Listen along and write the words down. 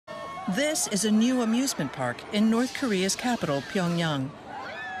This is a new amusement park in North Korea's capital, Pyongyang.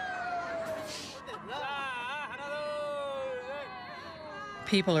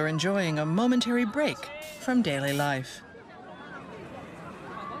 People are enjoying a momentary break from daily life.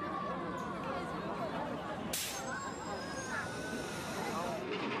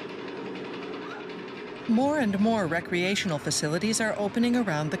 More and more recreational facilities are opening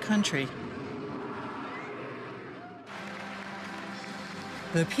around the country.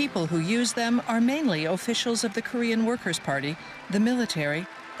 The people who use them are mainly officials of the Korean Workers' Party, the military,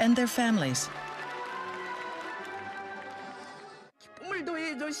 and their families.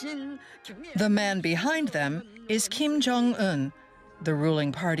 The man behind them is Kim Jong-un, the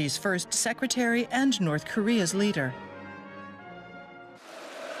ruling party's first secretary and North Korea's leader.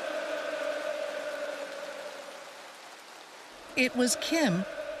 It was Kim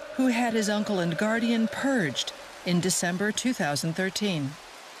who had his uncle and guardian purged in December 2013.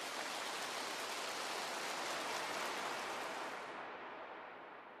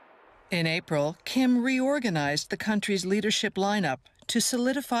 In April, Kim reorganized the country's leadership lineup to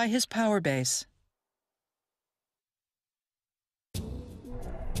solidify his power base.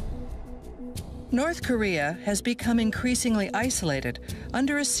 North Korea has become increasingly isolated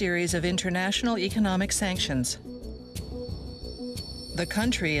under a series of international economic sanctions. The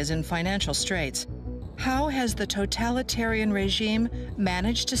country is in financial straits. How has the totalitarian regime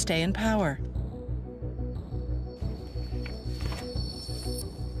managed to stay in power?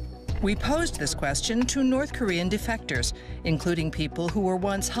 We posed this question to North Korean defectors, including people who were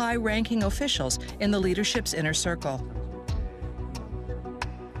once high-ranking officials in the leadership's inner circle.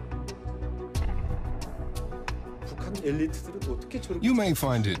 You may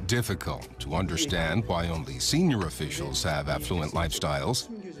find it difficult to understand why only senior officials have affluent lifestyles.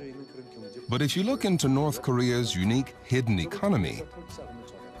 But if you look into North Korea's unique hidden economy,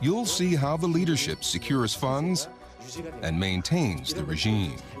 you'll see how the leadership secures funds and maintains the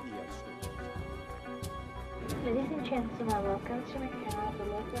regime.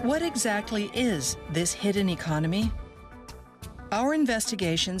 What exactly is this hidden economy? Our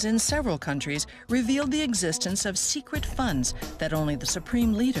investigations in several countries revealed the existence of secret funds that only the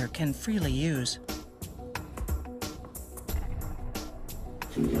supreme leader can freely use.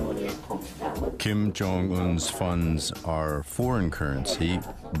 Kim Jong-un's funds are foreign currency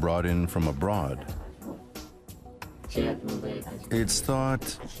brought in from abroad. It's thought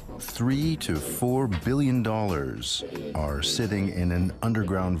 $3 to $4 billion are sitting in an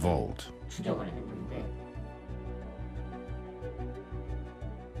underground vault.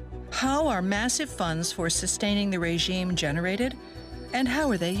 How are massive funds for sustaining the regime generated, and how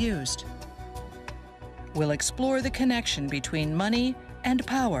are they used? We'll explore the connection between money and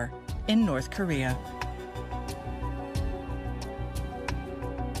power in North Korea.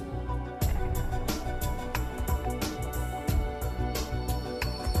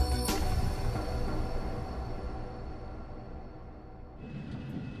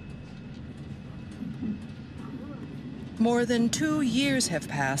 More than 2 years have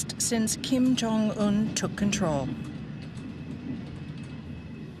passed since Kim Jong-un took control.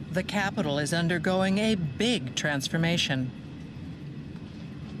 The capital is undergoing a big transformation.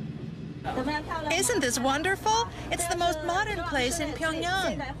 Isn't this wonderful? It's the most modern place in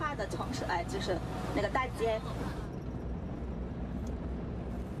Pyongyang.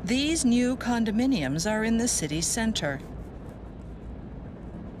 These new condominiums are in the city center.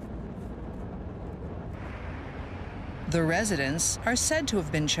 The residents are said to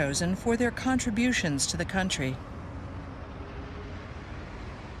have been chosen for their contributions to the country.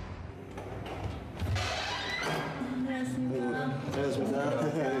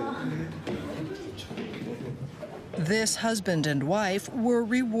 This husband and wife were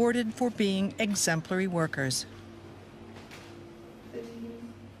rewarded for being exemplary workers.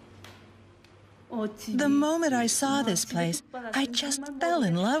 The moment I saw this place, I just fell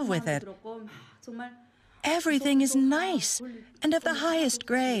in love with it. Everything is nice and of the highest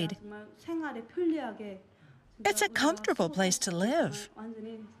grade. It's a comfortable place to live.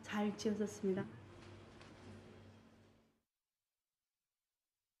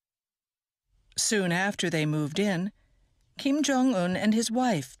 Soon after they moved in, Kim Jong-un and his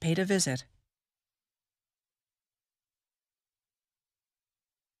wife paid a visit.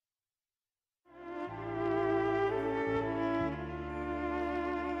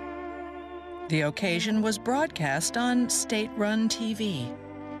 The occasion was broadcast on state-run TV.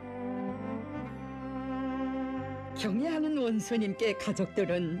 경애하는 원수님께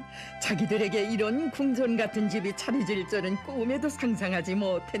가족들은 자기들에게 이런 궁전 같은 집이 차려질 줄은 꿈에도 상상하지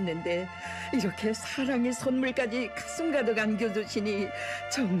못했는데 이렇게 사랑의 선물까지 가슴 가득 안겨주시니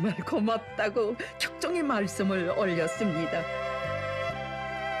정말 고맙다고 격정의 말씀을 올렸습니다.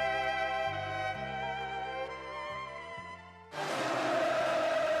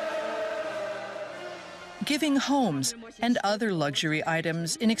 Giving homes and other luxury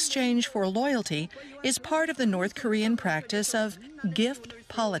items in exchange for loyalty is part of the North Korean practice of gift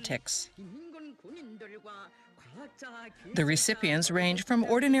politics. The recipients range from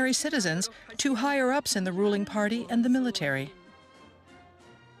ordinary citizens to higher-ups in the ruling party and the military.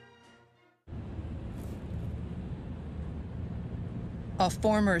 A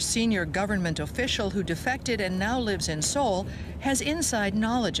former senior government official who defected and now lives in Seoul has inside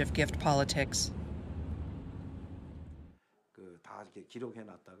knowledge of gift politics.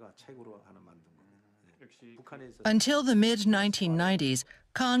 Until the mid-1990s,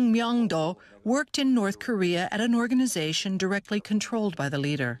 Kang Myung-do worked in North Korea at an organization directly controlled by the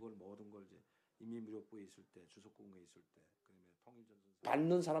leader.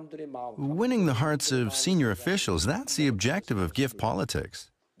 Winning the hearts of senior officials, that's the objective of gift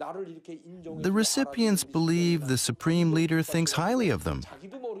politics. The recipients believe the supreme leader thinks highly of them.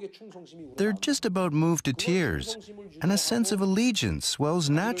 They're just about moved to tears, and a sense of allegiance swells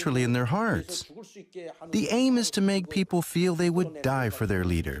naturally in their hearts. The aim is to make people feel they would die for their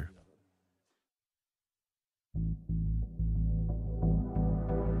leader.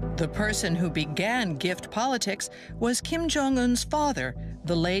 The person who began gift politics was Kim Jong-un's father,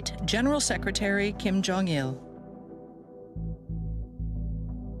 the late General Secretary Kim Jong-il.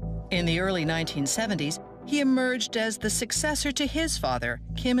 In the early 1970s, he emerged as the successor to his father,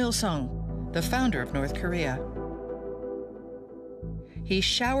 Kim Il-sung, the founder of North Korea. He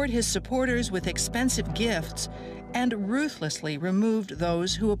showered his supporters with expensive gifts and ruthlessly removed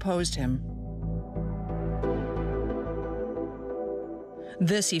those who opposed him.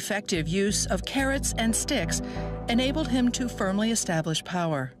 This effective use of carrots and sticks enabled him to firmly establish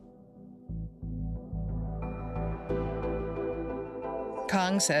power.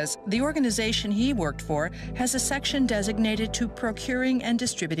 Kang says the organization he worked for has a section designated to procuring and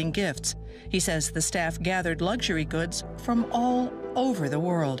distributing gifts. He says the staff gathered luxury goods from all over the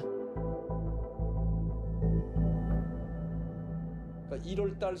world.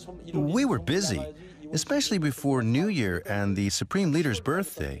 We were busy, especially before New Year and the Supreme Leader's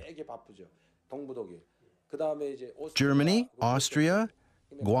birthday. Germany, Austria,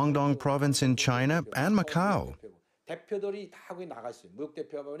 Guangdong province in China, and Macau.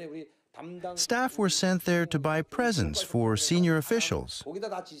 Staff were sent there to buy presents for senior officials.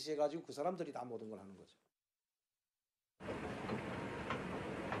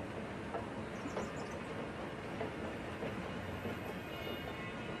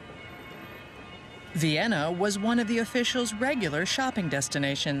 Vienna was one of the officials' regular shopping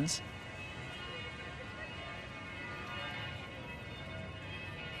destinations.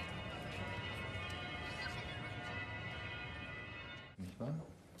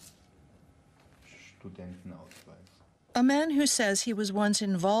 A man who says he was once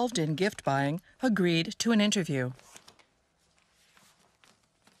involved in gift buying agreed to an interview.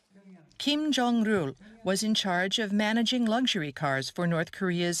 Kim Jong-rul was in charge of managing luxury cars for North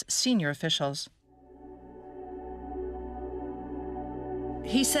Korea's senior officials.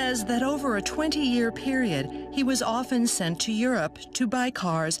 He says that over a 20-year period, he was often sent to Europe to buy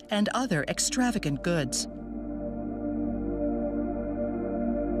cars and other extravagant goods.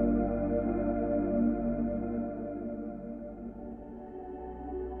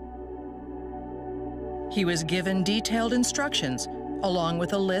 He was given detailed instructions, along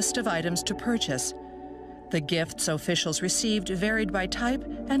with a list of items to purchase. The gifts officials received varied by type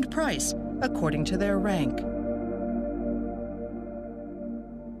and price, according to their rank.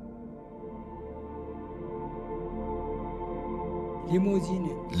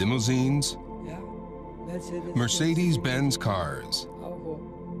 Limousines, Mercedes-Benz cars.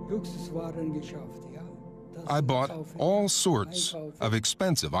 I bought all sorts of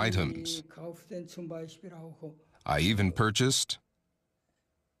expensive items. I even purchased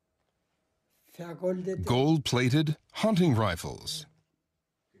gold-plated hunting rifles.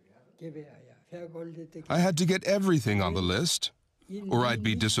 I had to get everything on the list, or I'd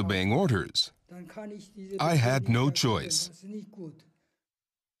be disobeying orders. I had no choice.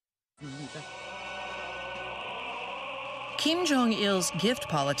 Kim Jong-il's gift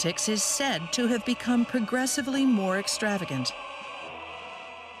politics is said to have become progressively more extravagant.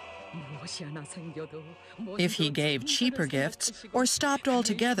 If he gave cheaper gifts or stopped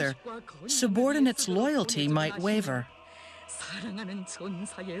altogether, subordinates' loyalty might waver. 사랑하는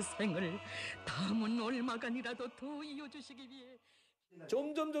전사의 생을 남은 얼마간이라도 더 이어주시기 위해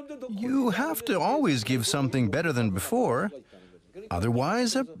You have to always give something better than before.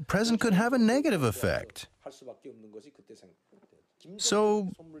 Otherwise, a present could have a negative effect.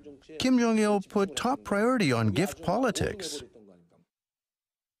 So, Kim Jong-il put top priority on gift politics.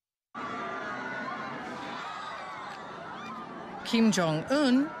 Kim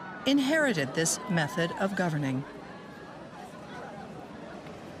Jong-un inherited this method of governing.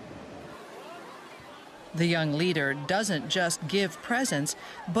 The young leader doesn't just give presents,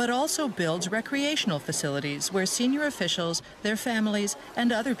 but also builds recreational facilities where senior officials, their families,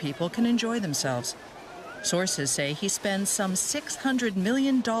 and other people can enjoy themselves. Sources say he spends some $600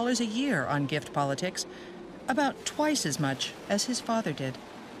 million a year on gift politics, about twice as much as his father did.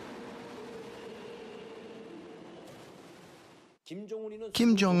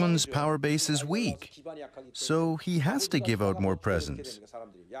 Kim Jong-un's power base is weak, so he has to give out more presents.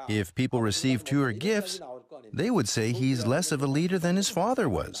 If people receive fewer gifts, they would say he's less of a leader than his father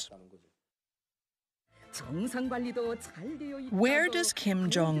was. Where does Kim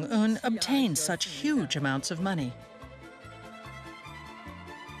Jong-un obtain such huge amounts of money?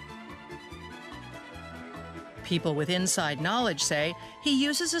 People with inside knowledge say he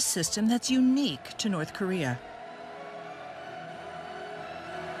uses a system that's unique to North Korea.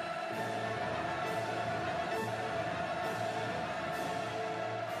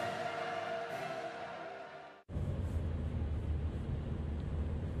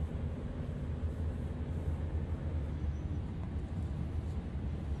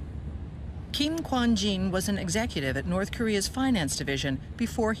 Kim Kwon-jin was an executive at North Korea's finance division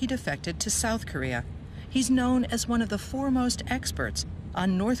before he defected to South Korea. He's known as one of the foremost experts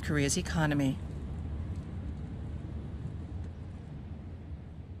on North Korea's economy.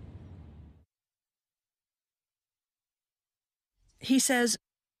 He says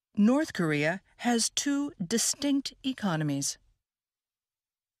North Korea has two distinct economies.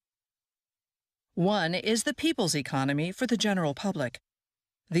 One is the people's economy for the general public.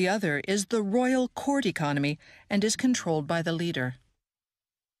 The other is the royal court economy and is controlled by the leader.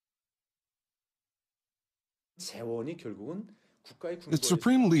 The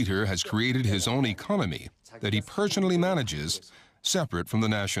supreme leader has created his own economy that he personally manages, separate from the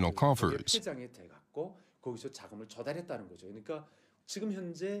national coffers.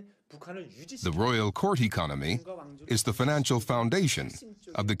 The royal court economy is the financial foundation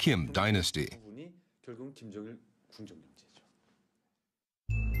of the Kim dynasty.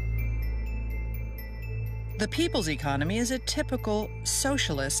 The people's economy is a typical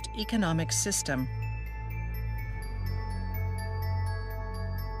socialist economic system.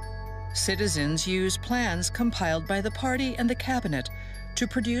 Citizens use plans compiled by the party and the cabinet to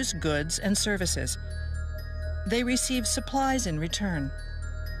produce goods and services. They receive supplies in return.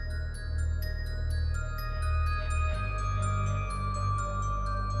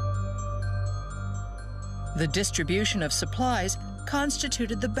 The distribution of supplies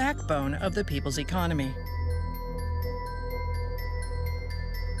constituted the backbone of the people's economy.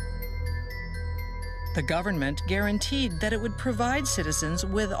 The government guaranteed that it would provide citizens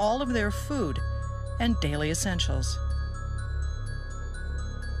with all of their food and daily essentials.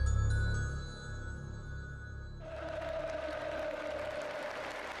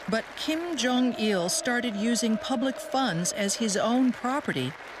 But Kim Jong-il started using public funds as his own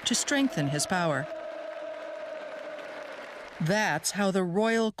property to strengthen his power. That's how the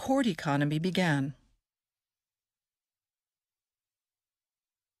royal court economy began.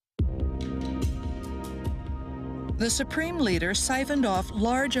 The supreme leader siphoned off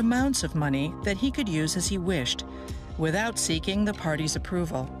large amounts of money that he could use as he wished, without seeking the party's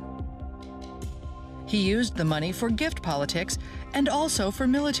approval. He used the money for gift politics and also for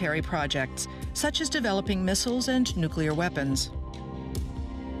military projects, such as developing missiles and nuclear weapons.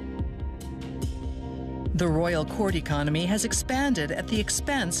 The royal court economy has expanded at the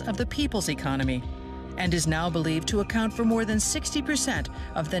expense of the people's economy and is now believed to account for more than 60%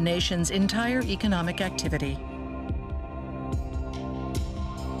 of the nation's entire economic activity.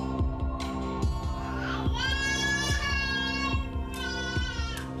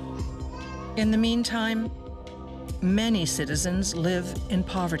 In the meantime, many citizens live in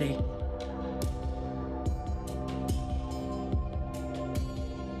poverty.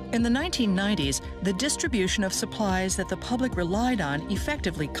 In the 1990s, the distribution of supplies that the public relied on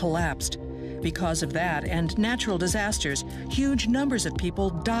effectively collapsed. Because of that and natural disasters, huge numbers of people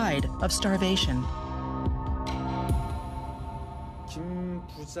died of starvation.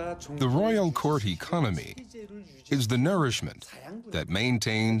 The royal court economy is the nourishment that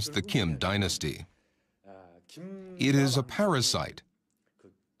maintains the Kim dynasty. It is a parasite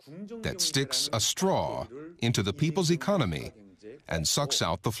that sticks a straw into the people's economy and sucks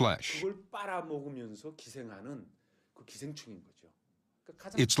out the flesh.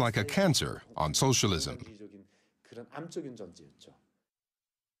 It's like a cancer on socialism.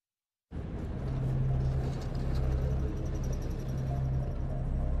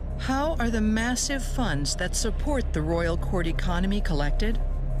 How are the massive funds that support the royal court economy collected?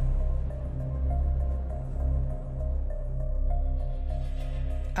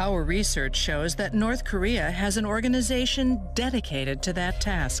 Our research shows that North Korea has an organization dedicated to that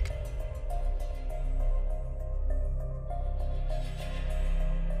task.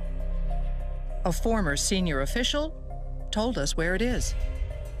 A former senior official told us where it is.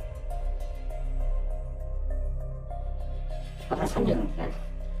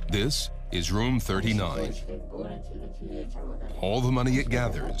 This is room 39. All the money it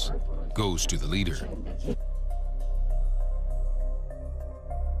gathers goes to the leader.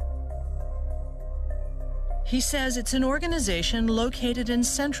 He says it's an organization located in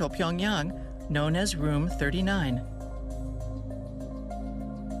central Pyongyang, known as Room 39.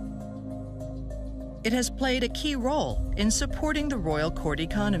 It has played a key role in supporting the royal court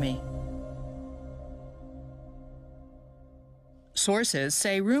economy. Sources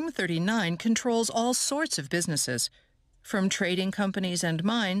say Room 39 controls all sorts of businesses, from trading companies and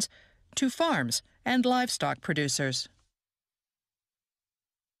mines to farms and livestock producers.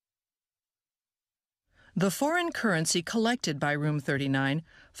 The foreign currency collected by Room 39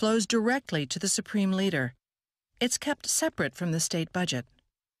 flows directly to the Supreme Leader. It's kept separate from the state budget.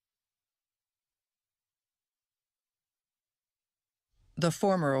 The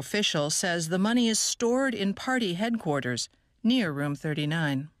former official says the money is stored in party headquarters near Room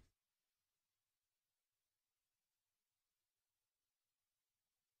 39.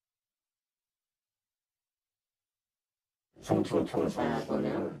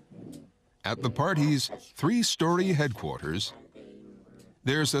 At the party's three-story headquarters,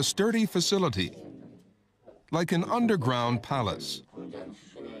 there's a sturdy facility, like an underground palace.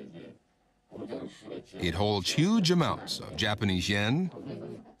 It holds huge amounts of Japanese yen,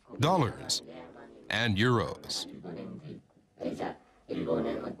 dollars, and euros.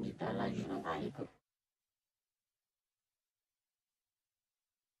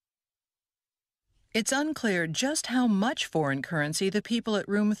 It's unclear just how much foreign currency the people at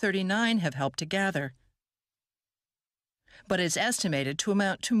Room 39 have helped to gather. But it's estimated to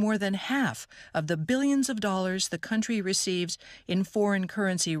amount to more than half of the billions of dollars the country receives in foreign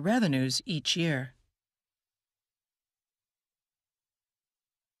currency revenues each year.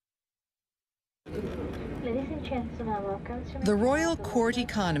 The royal court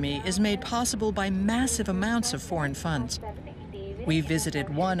economy is made possible by massive amounts of foreign funds. We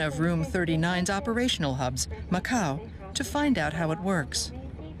visited one of Room 39's operational hubs, Macau, to find out how it works.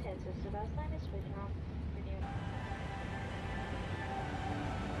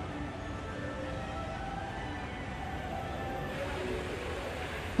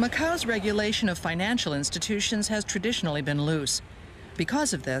 Macau's regulation of financial institutions has traditionally been loose.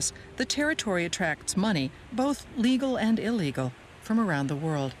 Because of this, the territory attracts money, both legal and illegal, from around the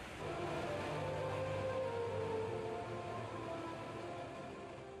world.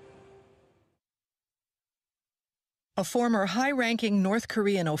 A former high-ranking North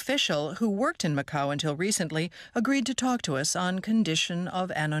Korean official who worked in Macau until recently agreed to talk to us on condition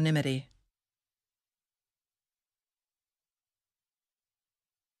of anonymity.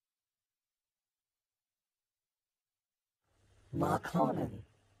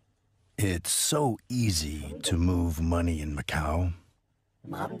 It's so easy to move money in Macau.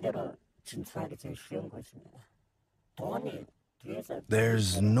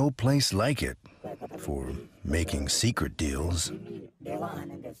 There's no place like it for making secret deals.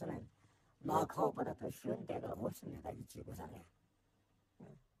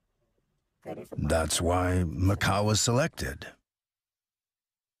 That's why Macau was selected.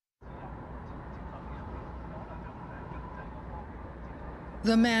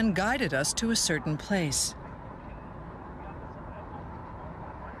 The man guided us to a certain place.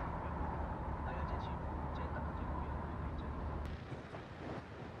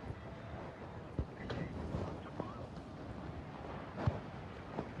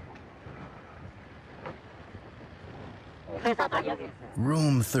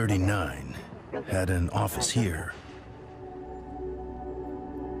 Room 39 had an office here.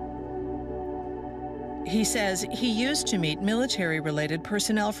 He says he used to meet military-related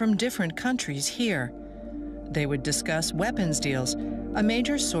personnel from different countries here. They would discuss weapons deals, a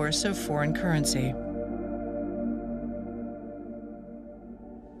major source of foreign currency.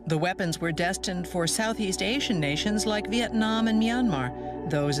 The weapons were destined for Southeast Asian nations like Vietnam and Myanmar,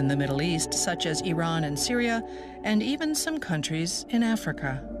 those in the Middle East, such as Iran and Syria, and even some countries in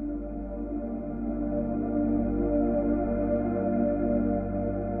Africa.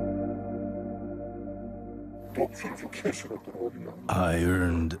 I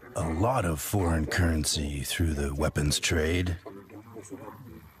earned a lot of foreign currency through the weapons trade.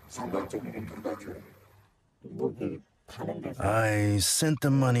 I sent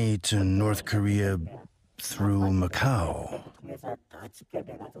the money to North Korea through Macau.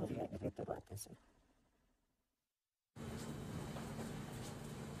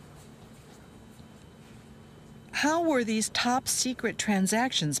 How were these top-secret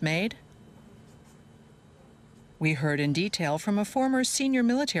transactions made? We heard in detail from a former senior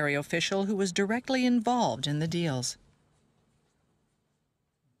military official who was directly involved in the deals.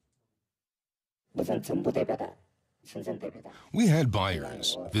 We had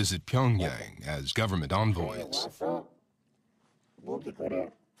buyers visit Pyongyang as government envoys.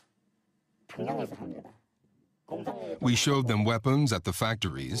 We showed them weapons at the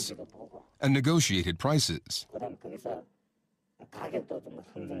factories and negotiated prices.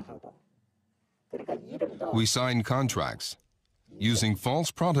 We signed contracts using false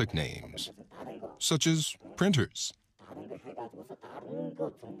product names, such as printers.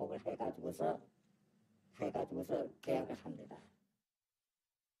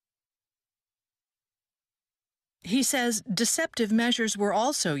 He says deceptive measures were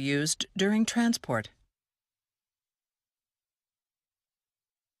also used during transport.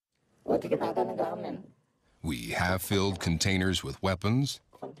 We have filled containers with weapons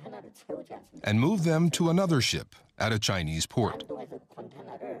and moved them to another ship at a Chinese port.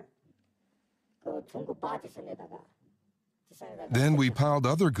 Then we piled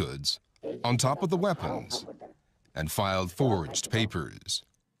other goods on top of the weapons and filed forged papers.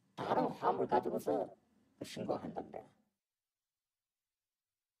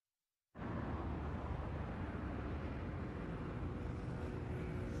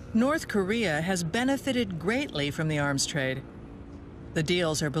 North Korea has benefited greatly from the arms trade. The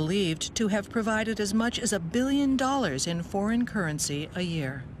deals are believed to have provided as much as $1 billion in foreign currency a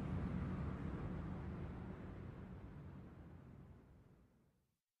year.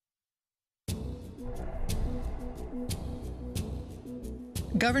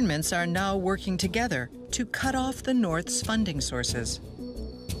 Governments are now working together to cut off the North's funding sources.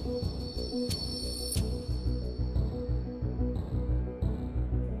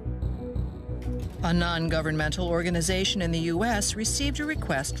 A non-governmental organization in the U.S. received a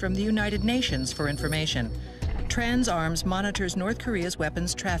request from the United Nations for information. Trans Arms monitors North Korea's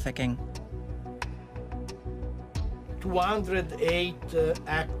weapons trafficking. 208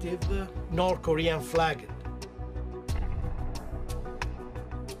 active North Korean flagged.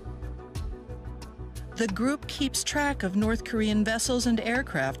 The group keeps track of North Korean vessels and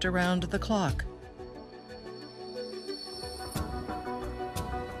aircraft around the clock.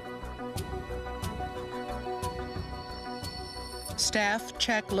 Staff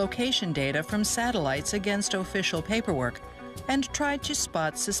check location data from satellites against official paperwork and try to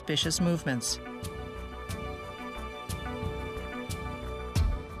spot suspicious movements.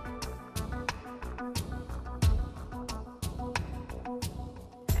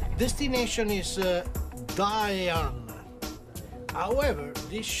 Destination is Daean. However,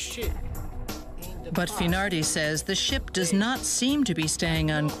 this ship... But Finardi says the ship does not seem to be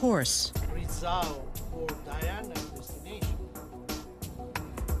staying on course. Rizal or Diana destination.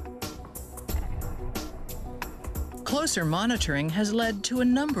 Closer monitoring has led to a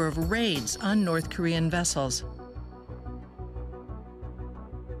number of raids on North Korean vessels.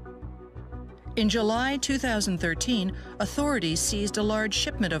 In July 2013, authorities seized a large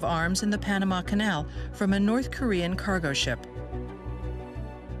shipment of arms in the Panama Canal from a North Korean cargo ship.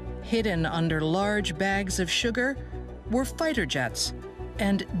 Hidden under large bags of sugar were fighter jets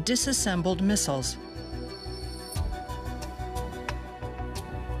and disassembled missiles.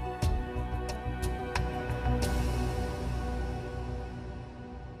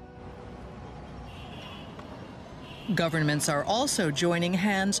 Governments are also joining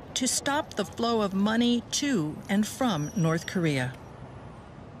hands to stop the flow of money to and from North Korea.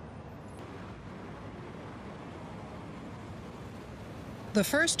 The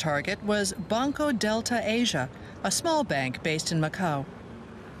first target was Banco Delta Asia, a small bank based in Macau.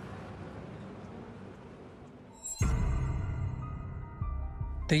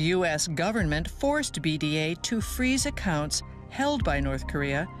 The U.S. government forced BDA to freeze accounts held by North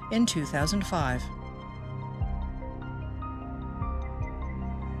Korea in 2005.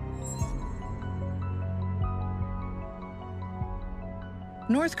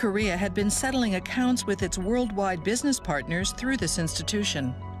 North Korea had been settling accounts with its worldwide business partners through this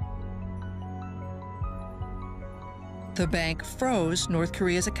institution. The bank froze North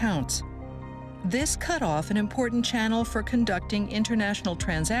Korea's accounts. This cut off an important channel for conducting international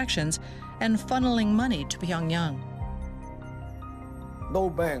transactions and funneling money to Pyongyang. No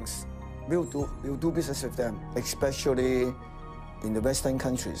banks will do business with them, especially in the Western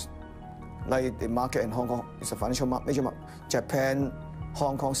countries. Like the market in Hong Kong is a financial major market. Japan,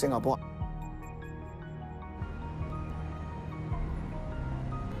 Hong Kong, Singapore.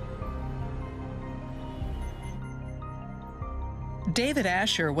 David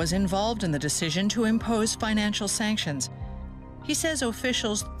Asher was involved in the decision to impose financial sanctions. He says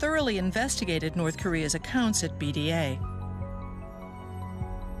officials thoroughly investigated North Korea's accounts at BDA.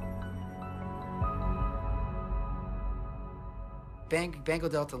 Banco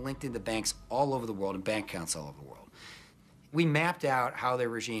Delta linked into banks all over the world and bank accounts all over the world. We mapped out how their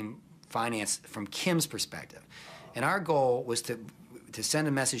regime financed from Kim's perspective. And our goal was to send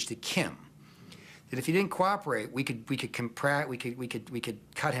a message to Kim that if he didn't cooperate, we could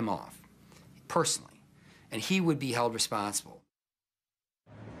cut him off personally, and he would be held responsible.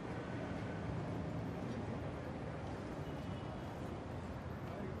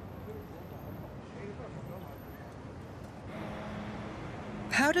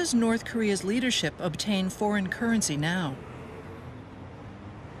 How does North Korea's leadership obtain foreign currency now?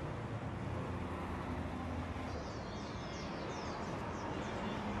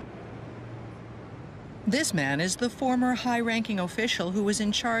 This man is the former high-ranking official who was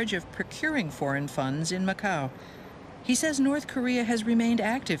in charge of procuring foreign funds in Macau. He says North Korea has remained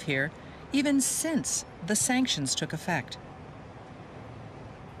active here even since the sanctions took effect.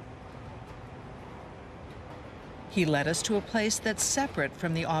 He led us to a place that's separate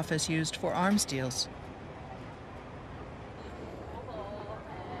from the office used for arms deals.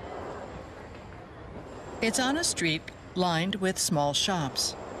 It's on a street lined with small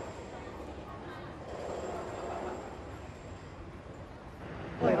shops.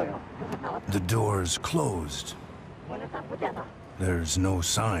 The door's closed. There's no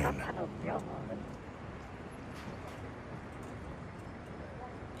sign.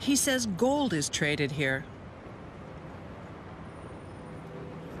 He says gold is traded here.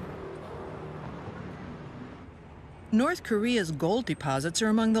 North Korea's gold deposits are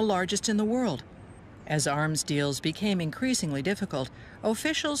among the largest in the world. As arms deals became increasingly difficult,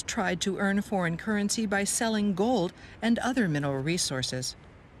 officials tried to earn foreign currency by selling gold and other mineral resources.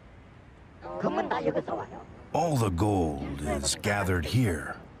 All the gold is gathered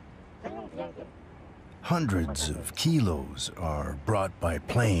here. Hundreds of kilos are brought by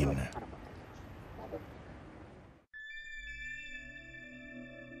plane.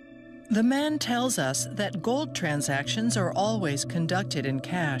 The man tells us that gold transactions are always conducted in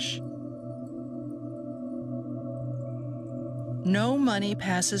cash. No money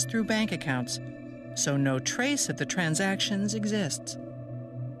passes through bank accounts, so no trace of the transactions exists.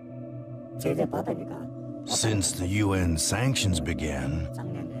 Since the UN sanctions began,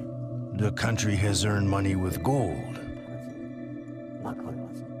 the country has earned money with gold.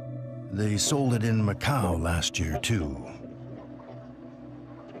 They sold it in Macau last year, too.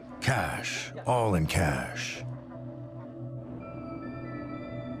 Cash, all in cash.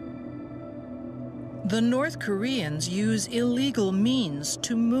 The North Koreans use illegal means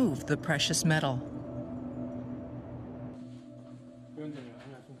to move the precious metal.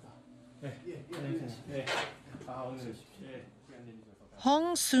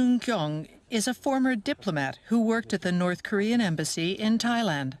 Hong Seung-kyung is a former diplomat who worked at the North Korean embassy in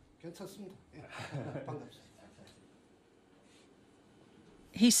Thailand.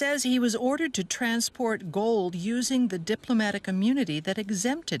 He says he was ordered to transport gold using the diplomatic immunity that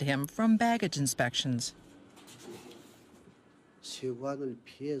exempted him from baggage inspections.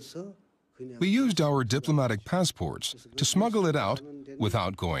 We used our diplomatic passports to smuggle it out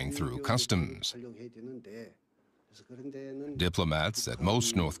without going through customs. Diplomats at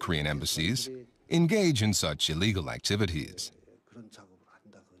most North Korean embassies engage in such illegal activities.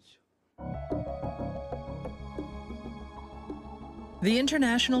 The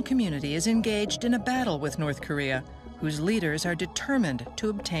international community is engaged in a battle with North Korea, whose leaders are determined to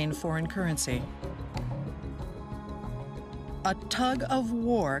obtain foreign currency. A tug of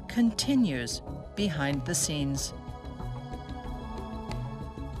war continues behind the scenes.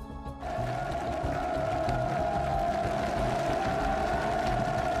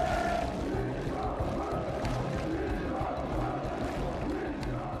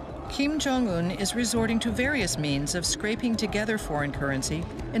 Kim Jong-un is resorting to various means of scraping together foreign currency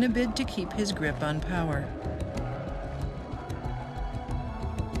in a bid to keep his grip on power.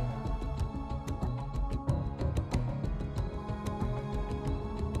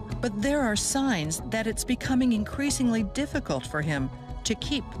 But there are signs that it's becoming increasingly difficult for him to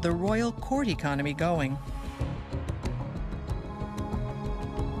keep the royal court economy going.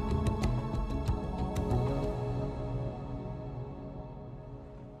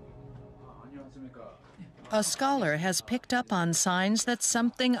 A scholar has picked up on signs that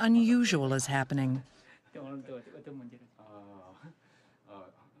something unusual is happening.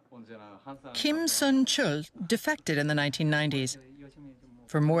 Kim Sun-chul defected in the 1990s.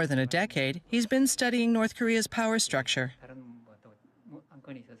 For more than a decade, he's been studying North Korea's power structure.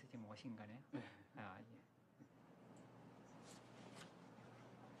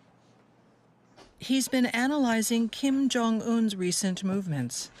 He's been analyzing Kim Jong-un's recent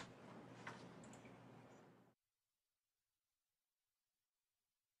movements.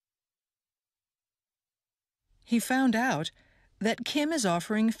 He found out that Kim is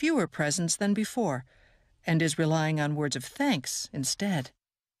offering fewer presents than before and is relying on words of thanks instead.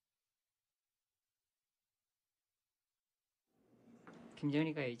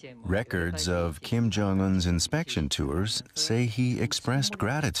 Records of Kim Jong-un's inspection tours say he expressed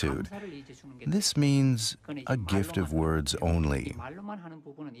gratitude. This means a gift of words only.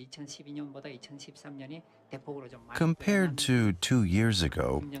 Compared to 2 years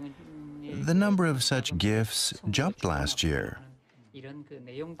ago, the number of such gifts jumped last year.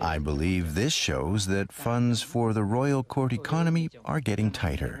 I believe this shows that funds for the royal court economy are getting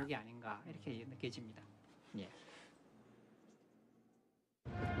tighter.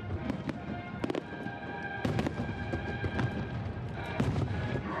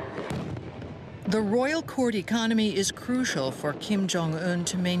 The royal court economy is crucial for Kim Jong-un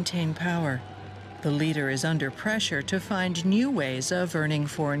to maintain power. The leader is under pressure to find new ways of earning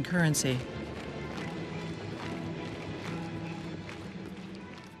foreign currency.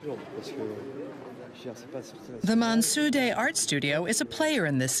 The Mansudae Art Studio is a player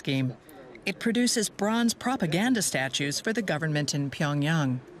in this scheme. It produces bronze propaganda statues for the government in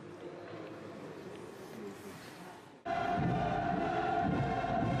Pyongyang.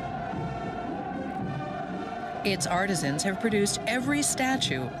 Its artisans have produced every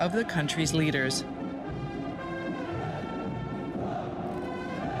statue of the country's leaders.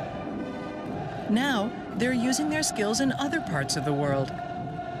 Now, they're using their skills in other parts of the world.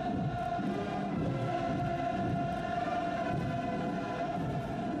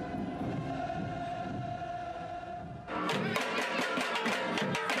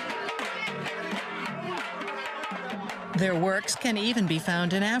 Their works can even be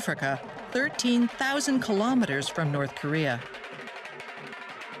found in Africa, 13,000 kilometers from North Korea.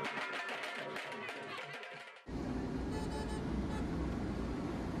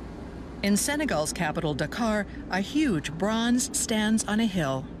 In Senegal's capital, Dakar, a huge bronze stands on a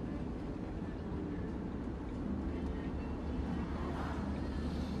hill.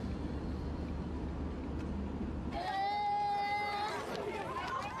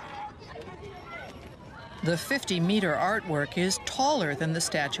 The 50-meter artwork is taller than the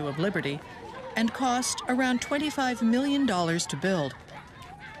Statue of Liberty and cost around $25 million to build.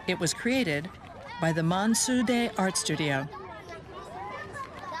 It was created by the Mansudae Art Studio.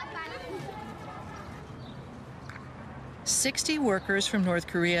 "60 workers from North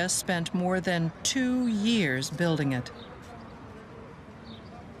Korea spent more than 2 years building it.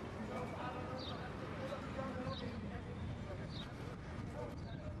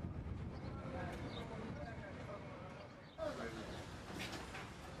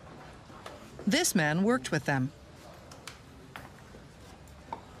 This man worked with them.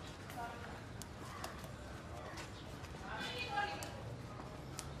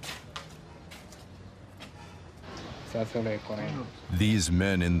 These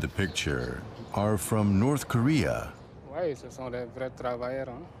men in the picture are from North Korea.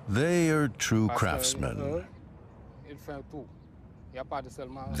 They are true craftsmen.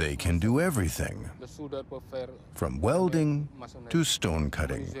 They can do everything, from welding to stone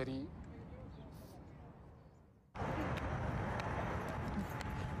cutting.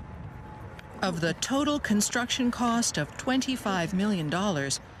 Of the total construction cost of $25 million,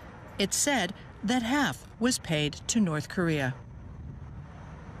 it's said that half was paid to North Korea.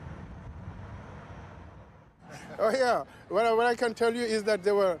 Oh yeah, what I can tell you is that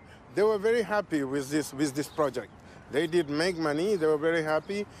they were very happy with this project. They did make money, they were very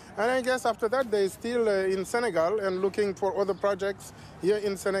happy, and I guess after that they're still in Senegal and looking for other projects here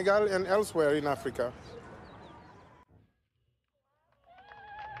in Senegal and elsewhere in Africa.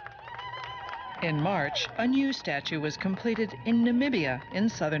 In March, a new statue was completed in Namibia in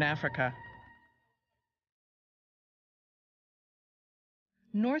southern Africa.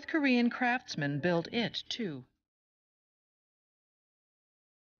 North Korean craftsmen built it, too.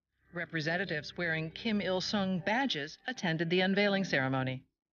 Representatives wearing Kim Il-sung badges attended the unveiling ceremony.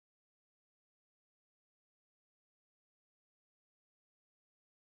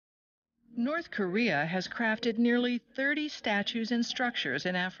 North Korea has crafted nearly 30 statues and structures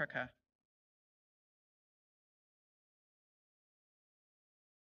in Africa.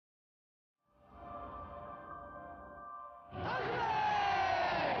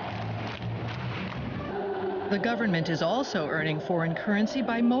 The government is also earning foreign currency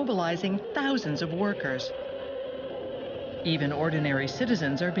by mobilizing thousands of workers. Even ordinary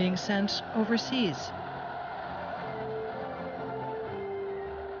citizens are being sent overseas.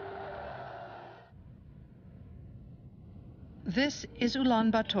 This is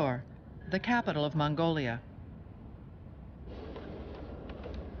Ulaanbaatar, the capital of Mongolia.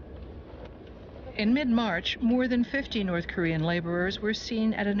 In mid-March, more than 50 North Korean laborers were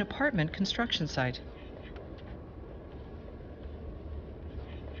seen at an apartment construction site.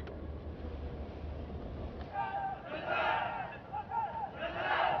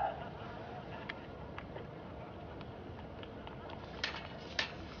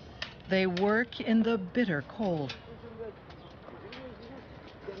 They work in the bitter cold.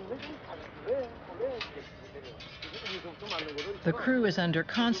 The crew is under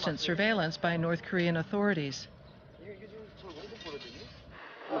constant surveillance by North Korean authorities.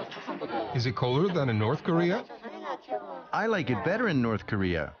 Is it colder than in North Korea? I like it better in North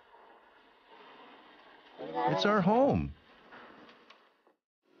Korea. It's our home.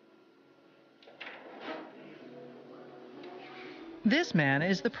 This man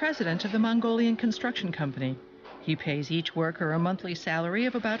is the president of the Mongolian construction company. He pays each worker a monthly salary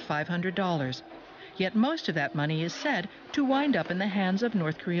of about $500. Yet most of that money is said to wind up in the hands of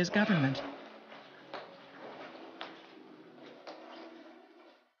North Korea's government.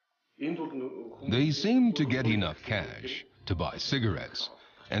 They seem to get enough cash to buy cigarettes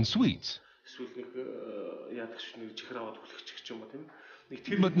and sweets,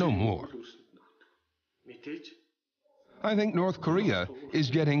 but no more. I think North Korea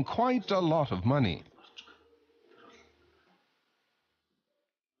is getting quite a lot of money.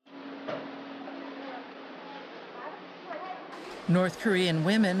 North Korean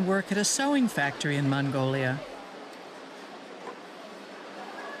women work at a sewing factory in Mongolia.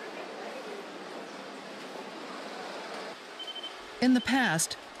 In the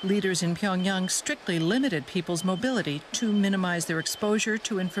past, leaders in Pyongyang strictly limited people's mobility to minimize their exposure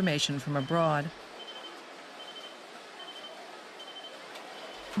to information from abroad.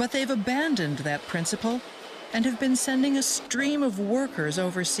 But they've abandoned that principle and have been sending a stream of workers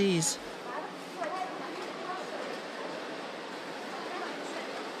overseas.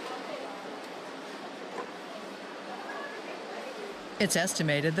 It's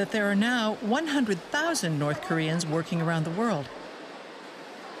estimated that there are now 100,000 North Koreans working around the world.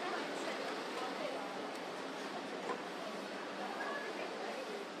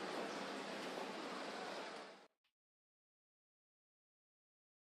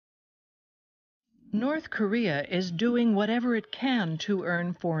 North Korea is doing whatever it can to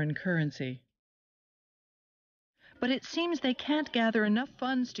earn foreign currency. But it seems they can't gather enough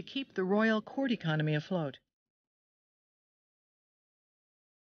funds to keep the royal court economy afloat.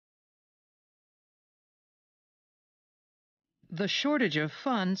 The shortage of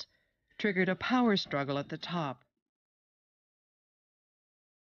funds triggered a power struggle at the top.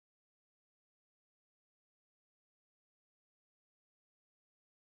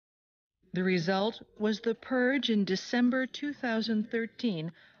 The result was the purge in December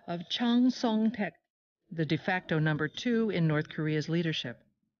 2013 of Chang Song-taek, the de facto number 2 in North Korea's leadership.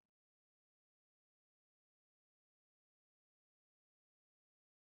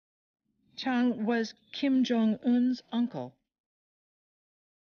 Chang was Kim Jong-un's uncle.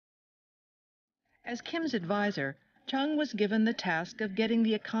 As Kim's advisor, Chang was given the task of getting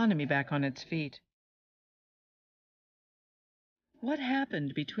the economy back on its feet. What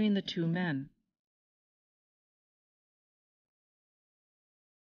happened between the two men?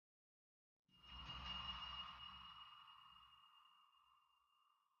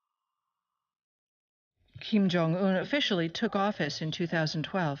 Kim Jong-un officially took office in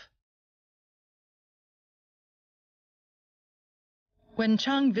 2012. When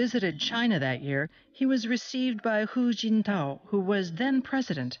Chang visited China that year, he was received by Hu Jintao, who was then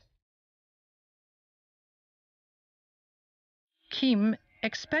president. Kim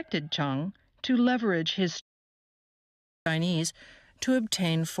expected Chang to leverage his Chinese to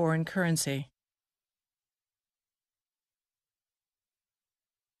obtain foreign currency.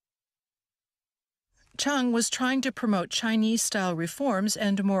 Chang was trying to promote Chinese-style reforms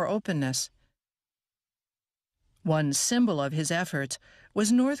and more openness. One symbol of his efforts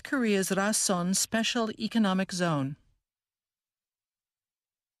was North Korea's Rason Special Economic Zone.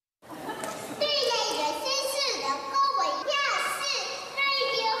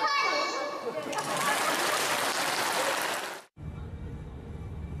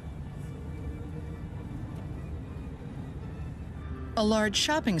 A large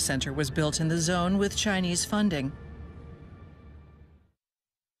shopping center was built in the zone with Chinese funding.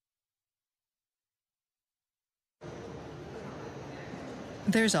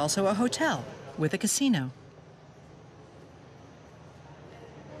 There's also a hotel with a casino.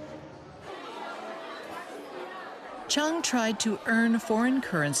 Chung tried to earn foreign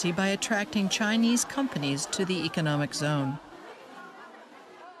currency by attracting Chinese companies to the economic zone.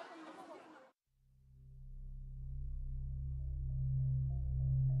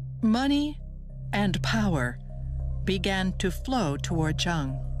 Money and power began to flow toward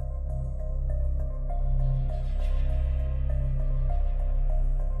Chung.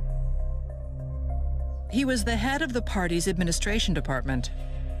 He was the head of the party's administration department.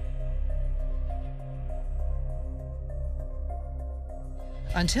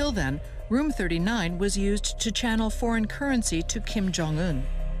 Until then, Room 39 was used to channel foreign currency to Kim Jong-un.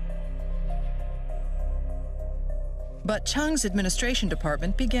 But Chung's administration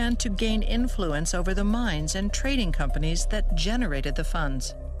department began to gain influence over the mines and trading companies that generated the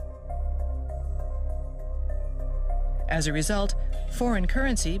funds. As a result, foreign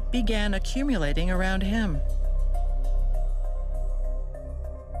currency began accumulating around him.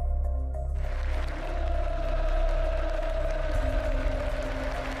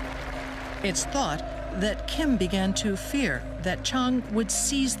 It's thought that Kim began to fear that Chung would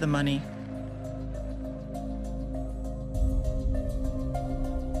seize the money.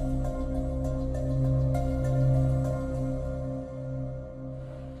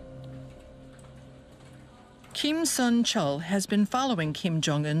 Kim Sun-chul has been following Kim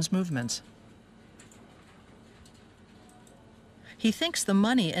Jong-un's movements. He thinks the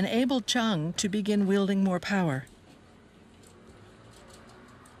money enabled Chung to begin wielding more power.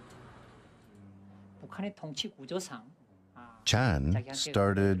 Chan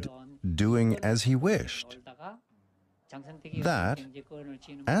started doing as he wished. That,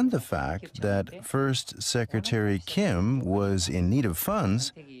 and the fact that First Secretary Kim was in need of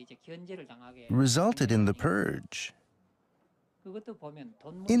funds, resulted in the purge.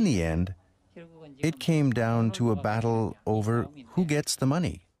 In the end, it came down to a battle over who gets the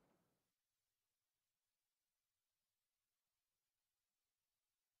money.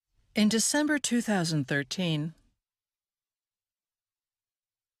 In December 2013,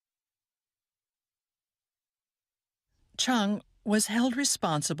 Chung was held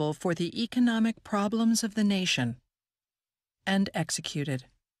responsible for the economic problems of the nation and executed.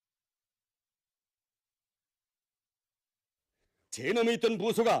 제 놈에 있던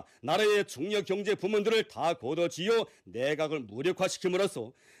부서가 나라의 중요 경제 부문들을 다 걷어쥐어 내각을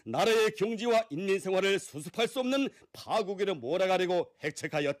무력화시킴으로써 나라의 경제와 인민 생활을 수습할 수 없는 파국으로 몰아가려고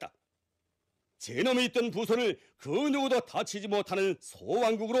핵책하였다. 제 놈에 있던 부서를 그 누구도 다치지 못하는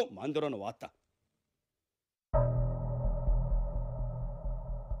소왕국으로 만들어 놓았다.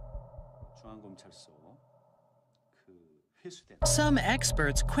 Some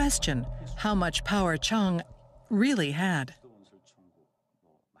experts question how much power Chung really had.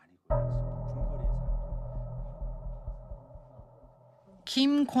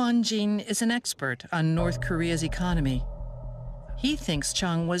 Kim Kwon-jin is an expert on North Korea's economy. He thinks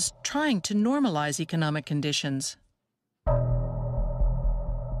Chung was trying to normalize economic conditions.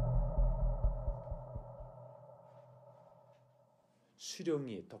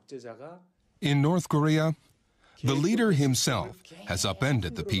 In North Korea, the leader himself has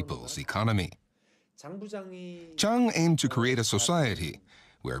upended the people's economy. Chung aimed to create a society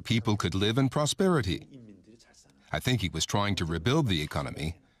where people could live in prosperity. I think he was trying to rebuild the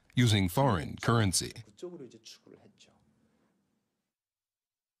economy using foreign currency.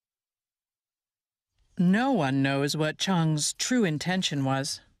 No one knows what Chung's true intention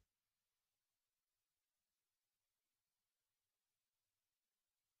was.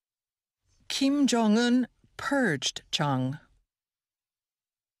 Kim Jong-un purged Chung.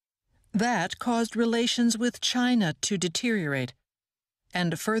 That caused relations with China to deteriorate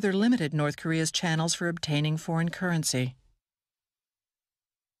and further limited North Korea's channels for obtaining foreign currency.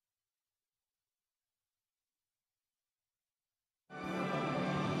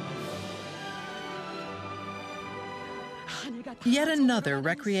 Yet another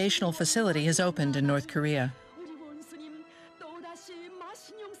recreational facility has opened in North Korea.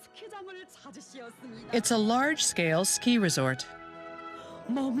 It's a large-scale ski resort.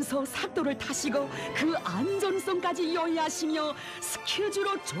 몸소 삭도를 타시고 그 안전성까지 yoi하시며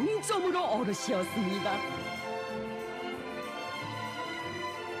스케줄로 종점으로 오르시었습니다.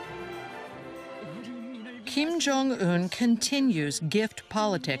 Kim Jong-un continues gift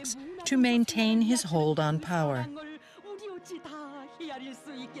politics to maintain his hold on power.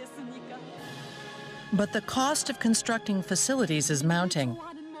 But the cost of constructing facilities is mounting.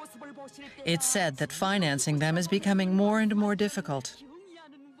 It's said that financing them is becoming more and more difficult.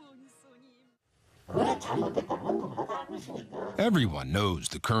 Everyone knows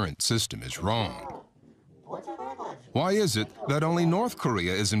the current system is wrong. Why is it that only North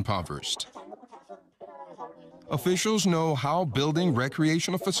Korea is impoverished? Officials know how building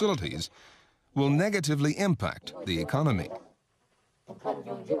recreational facilities will negatively impact the economy.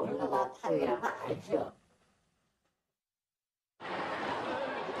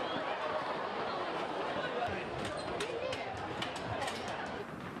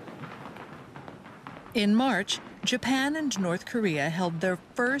 In March, Japan and North Korea held their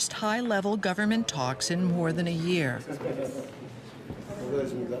first high-level government talks in more than a year.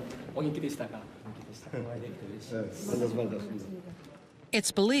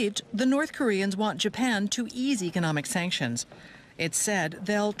 It's believed the North Koreans want Japan to ease economic sanctions. It's said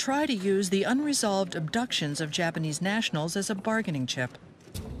they'll try to use the unresolved abductions of Japanese nationals as a bargaining chip.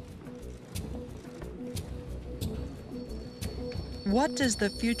 What does the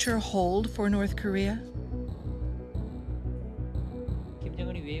future hold for North Korea?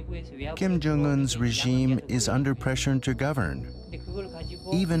 Kim Jong-un's regime is under pressure to govern,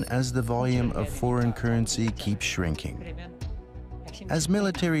 even as the volume of foreign currency keeps shrinking. As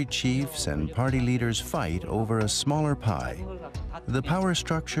military chiefs and party leaders fight over a smaller pie, the power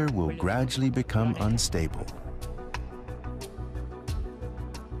structure will gradually become unstable.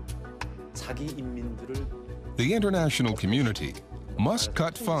 The international community must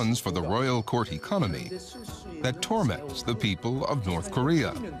cut funds for the royal court economy that torments the people of North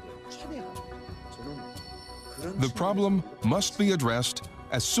Korea. The problem must be addressed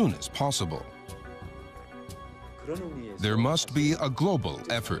as soon as possible. There must be a global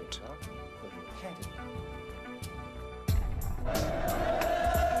effort.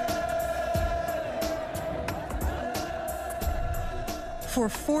 For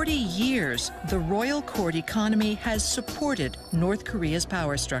 40 years, the royal court economy has supported North Korea's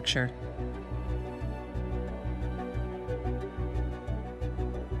power structure.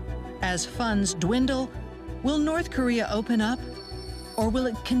 As funds dwindle, will North Korea open up, or will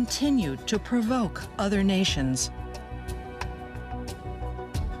it continue to provoke other nations?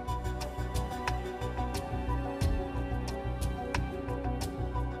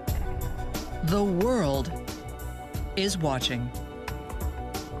 The world is watching.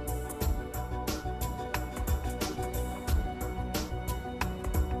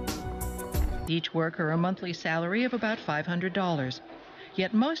 Each worker a monthly salary of about $500.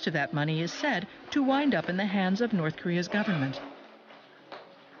 Yet most of that money is said to wind up in the hands of North Korea's government.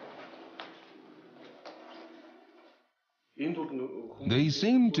 They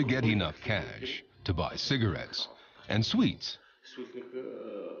seem to get enough cash to buy cigarettes and sweets,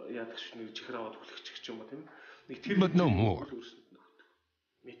 but no more.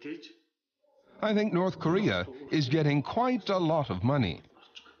 I think North Korea is getting quite a lot of money.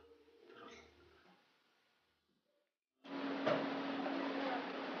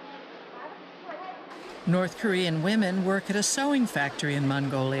 North Korean women work at a sewing factory in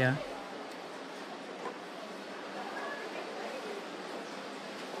Mongolia.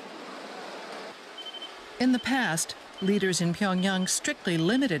 In the past, leaders in Pyongyang strictly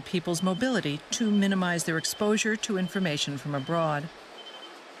limited people's mobility to minimize their exposure to information from abroad.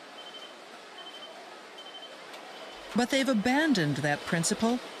 But they've abandoned that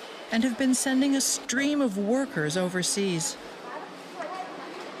principle and have been sending a stream of workers overseas.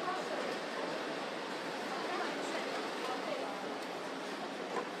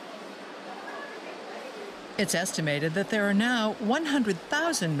 It's estimated that there are now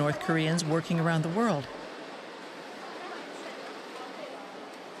 100,000 North Koreans working around the world.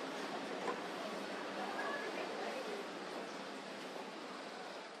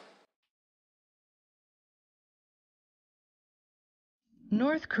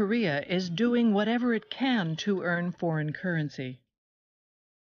 North Korea is doing whatever it can to earn foreign currency.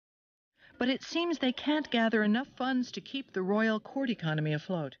 But it seems they can't gather enough funds to keep the royal court economy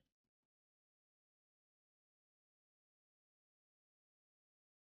afloat.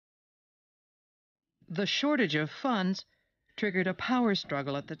 The shortage of funds triggered a power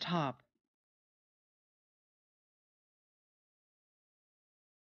struggle at the top.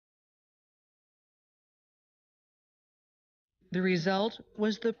 The result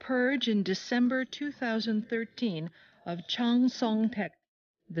was the purge in December 2013 of Chang Song-taek,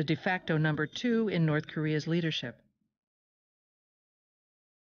 the de facto number 2 in North Korea's leadership.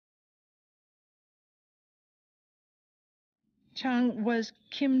 Chang was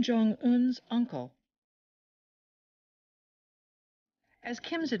Kim Jong-un's uncle. As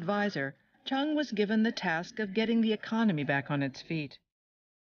Kim's advisor, Chang was given the task of getting the economy back on its feet.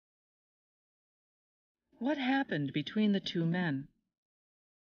 What happened between the two men?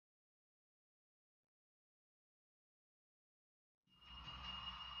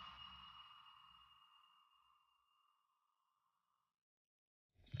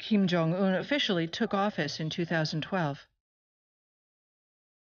 Kim Jong-un officially took office in 2012.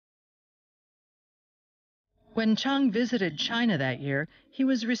 When Chang visited China that year, he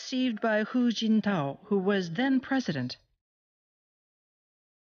was received by Hu Jintao, who was then president.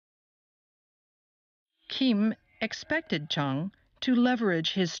 Kim expected Chang to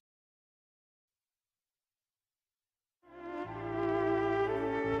leverage his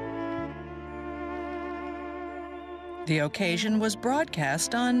The occasion was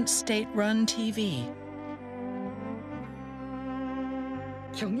broadcast on state-run TV.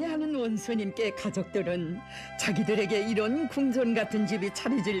 경애하는 원수님께 가족들은 자기들에게 이런 궁전 같은 집이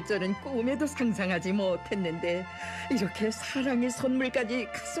차려질 줄은 꿈에도 상상하지 못했는데 이렇게 사랑의 선물까지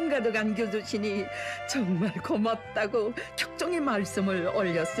가슴 가득 안겨주시니 정말 고맙다고 격정의 말씀을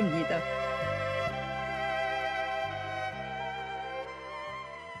올렸습니다.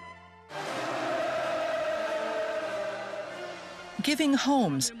 Giving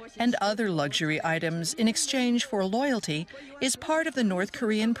homes and other luxury items in exchange for loyalty is part of the North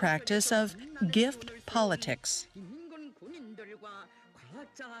Korean practice of gift politics.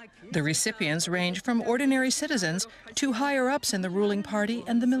 The recipients range from ordinary citizens to higher-ups in the ruling party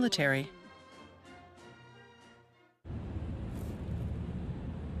and the military.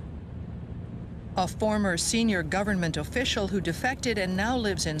 A former senior government official who defected and now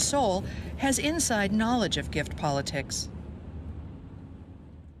lives in Seoul has inside knowledge of gift politics.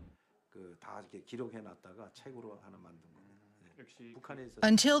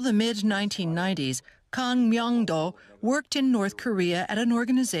 Until the mid-1990s, Kang Myung-do worked in North Korea at an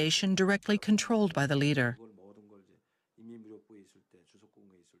organization directly controlled by the leader.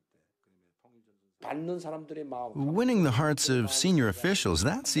 Winning the hearts of senior officials,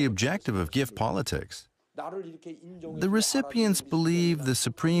 that's the objective of gift politics. The recipients believe the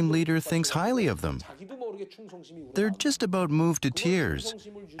supreme leader thinks highly of them. They're just about moved to tears,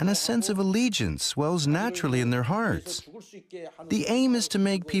 and a sense of allegiance swells naturally in their hearts. The aim is to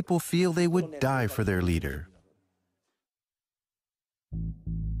make people feel they would die for their leader.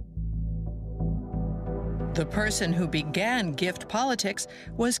 The person who began gift politics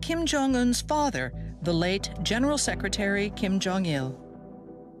was Kim Jong-un's father, the late General Secretary Kim Jong-il.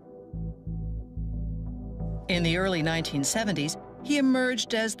 In the early 1970s, he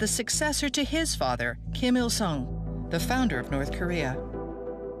emerged as the successor to his father, Kim Il-sung, the founder of North Korea.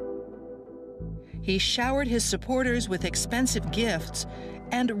 He showered his supporters with expensive gifts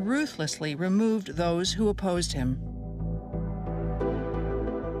and ruthlessly removed those who opposed him.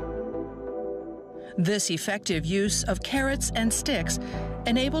 This effective use of carrots and sticks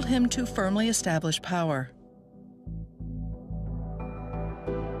enabled him to firmly establish power.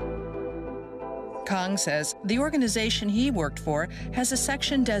 Kang says the organization he worked for has a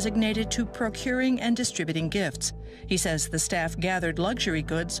section designated to procuring and distributing gifts. He says the staff gathered luxury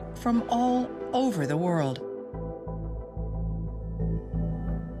goods from all over the world.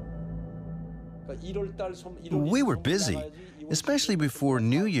 We were busy, especially before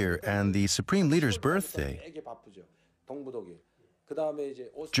New Year and the Supreme Leader's birthday.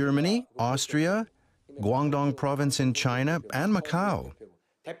 Germany, Austria, Guangdong province in China, and Macau.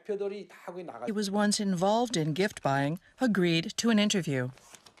 He was once involved in gift buying, agreed to an interview.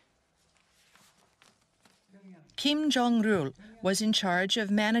 Kim Jong-rul was in charge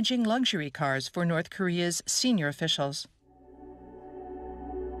of managing luxury cars for North Korea's senior officials.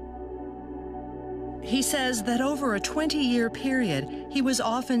 He says that over a 20-year period, he was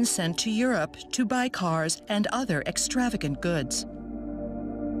often sent to Europe to buy cars and other extravagant goods.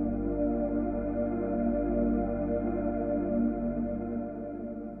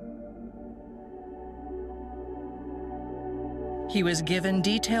 He was given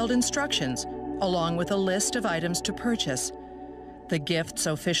detailed instructions, along with a list of items to purchase. The gifts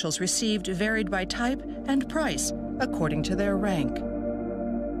officials received varied by type and price, according to their rank.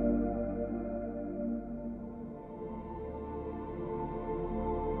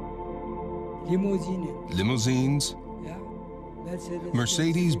 Limousines,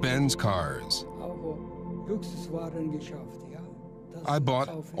 Mercedes-Benz cars, I bought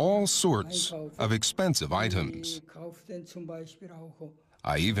all sorts of expensive items.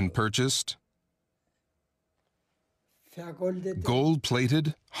 I even purchased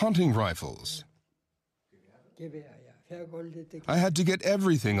gold-plated hunting rifles. I had to get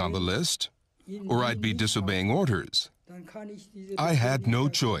everything on the list, or I'd be disobeying orders. I had no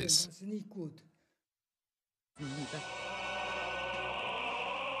choice.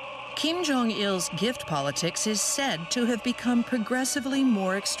 Kim Jong-il's gift politics is said to have become progressively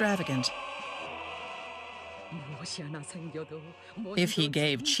more extravagant. If he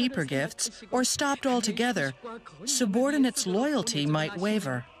gave cheaper gifts or stopped altogether, subordinates' loyalty might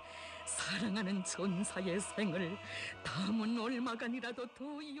waver.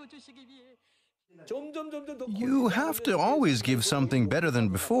 You have to always give something better than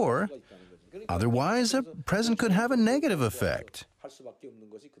before. Otherwise, a present could have a negative effect.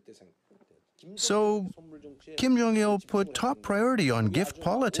 So, Kim Jong-il put top priority on gift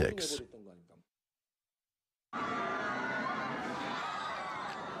politics.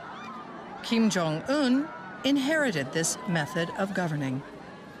 Kim Jong-un inherited this method of governing.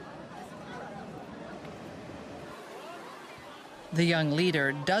 The young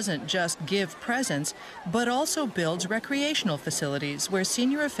leader doesn't just give presents, but also builds recreational facilities where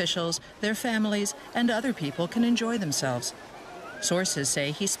senior officials, their families, and other people can enjoy themselves. Sources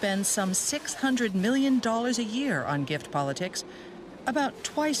say he spends some $600 million a year on gift politics, about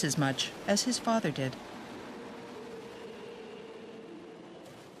twice as much as his father did.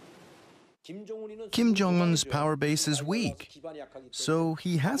 Kim Jong-un's power base is weak, so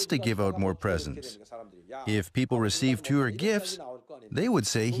he has to give out more presents. If people receive fewer gifts, they would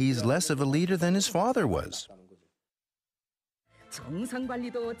say he's less of a leader than his father was.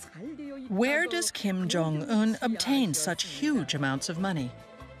 Where does Kim Jong-un obtain such huge amounts of money?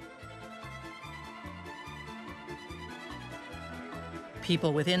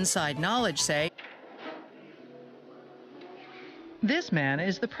 People with inside knowledge say, this man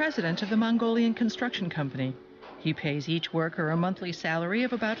is the president of the Mongolian construction company. He pays each worker a monthly salary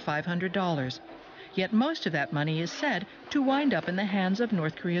of about $500. Yet most of that money is said to wind up in the hands of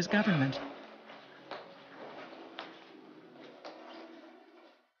North Korea's government.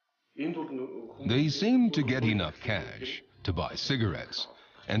 They seem to get enough cash to buy cigarettes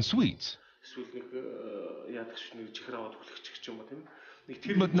and sweets,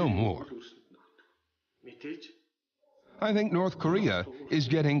 but no more. I think North Korea is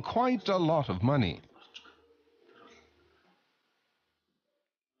getting quite a lot of money.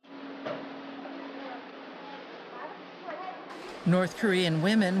 North Korean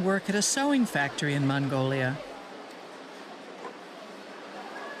women work at a sewing factory in Mongolia.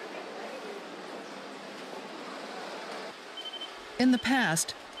 In the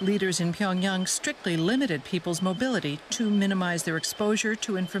past, leaders in Pyongyang strictly limited people's mobility to minimize their exposure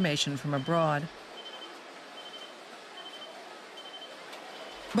to information from abroad.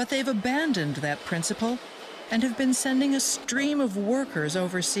 But they've abandoned that principle and have been sending a stream of workers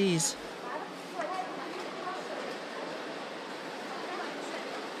overseas.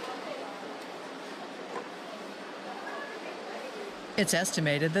 It's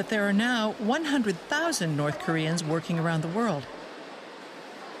estimated that there are now 100,000 North Koreans working around the world.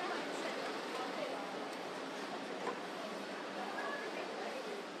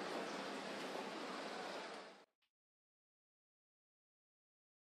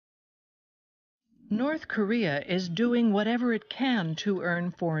 North Korea is doing whatever it can to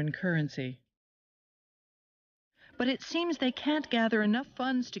earn foreign currency. But it seems they can't gather enough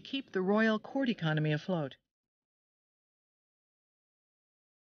funds to keep the royal court economy afloat.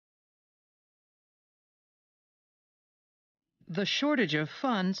 The shortage of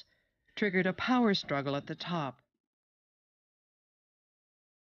funds triggered a power struggle at the top.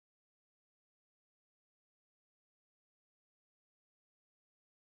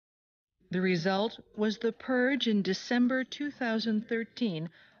 The result was the purge in December 2013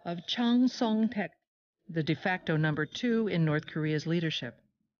 of Chung Song-taek, the de facto number 2 in North Korea's leadership.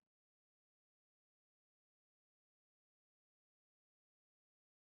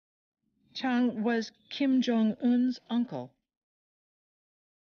 Chung was Kim Jong-un's uncle.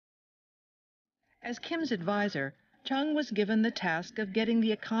 As Kim's advisor, Chung was given the task of getting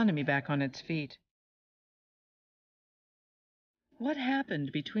the economy back on its feet. What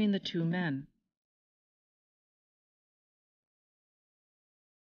happened between the two men?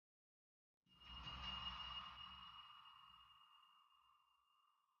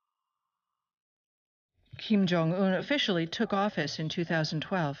 Kim Jong-un officially took office in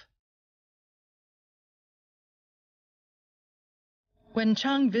 2012. When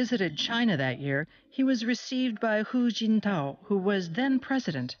Chang visited China that year, he was received by Hu Jintao, who was then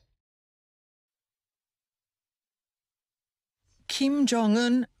president. Kim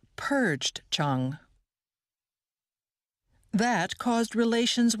Jong-un purged Chang. That caused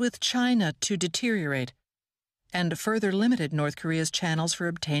relations with China to deteriorate and further limited North Korea's channels for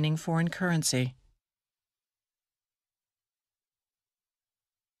obtaining foreign currency.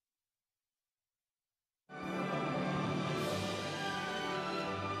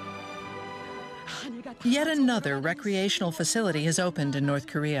 Yet another recreational facility has opened in North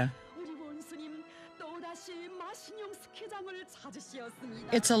Korea.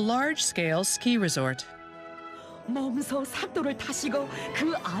 It's a large-scale ski resort. 몸소 삭도를 타시고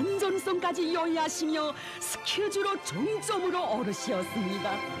그 안전성까지 yo해하시며 스케줄로 종점으로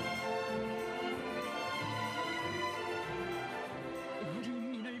오르시었습니다.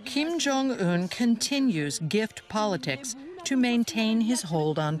 Kim Jong-un continues gift politics to maintain his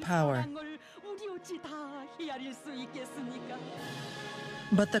hold on power.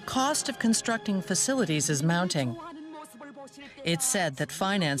 But the cost of constructing facilities is mounting. It's said that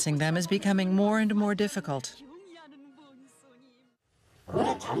financing them is becoming more and more difficult.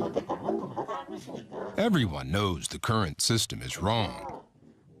 Everyone knows the current system is wrong.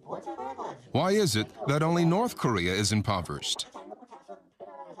 Why is it that only North Korea is impoverished?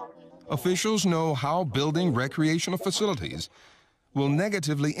 Officials know how building recreational facilities will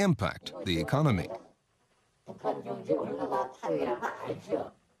negatively impact the economy.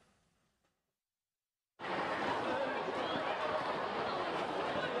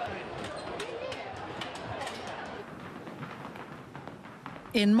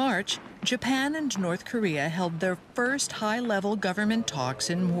 In March, Japan and North Korea held their first high-level government talks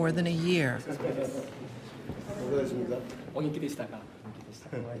in more than a year.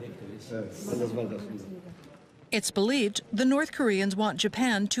 It's believed the North Koreans want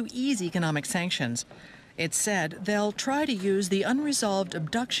Japan to ease economic sanctions. It's said they'll try to use the unresolved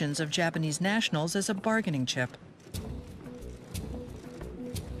abductions of Japanese nationals as a bargaining chip.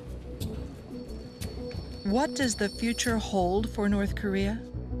 What does the future hold for North Korea?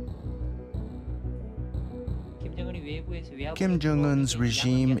 Kim Jong-un's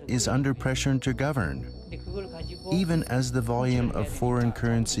regime is under pressure to govern, even as the volume of foreign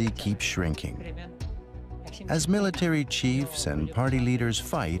currency keeps shrinking. As military chiefs and party leaders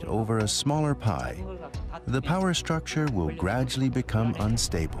fight over a smaller pie, the power structure will gradually become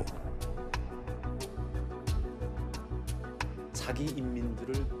unstable.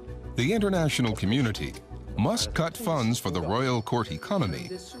 The international community must cut funds for the royal court economy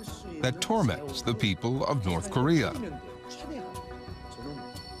that torments the people of North Korea.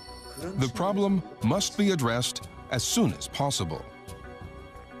 The problem must be addressed as soon as possible.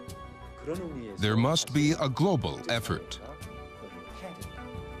 There must be a global effort.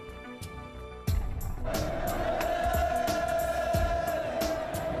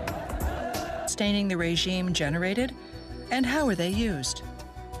 Sustaining the regime generated, and how are they used?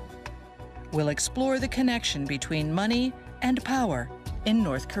 We'll explore the connection between money and power in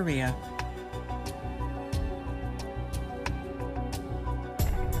North Korea.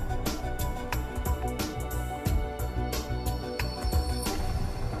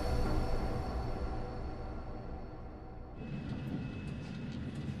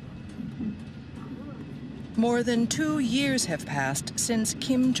 More than 2 years have passed since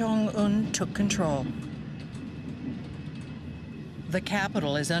Kim Jong-un took control. The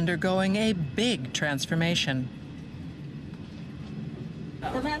capital is undergoing a big transformation.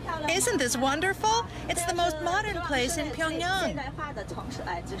 Isn't this wonderful? It's the most modern place in Pyongyang.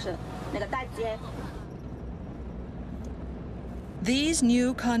 These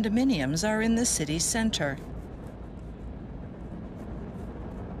new condominiums are in the city center.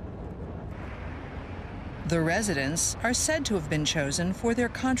 The residents are said to have been chosen for their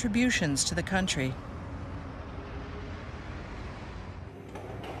contributions to the country.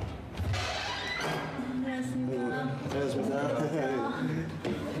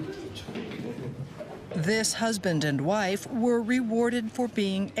 This husband and wife were rewarded for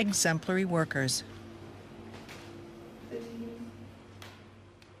being exemplary workers.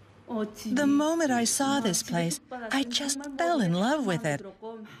 The moment I saw this place, I just fell in love with it.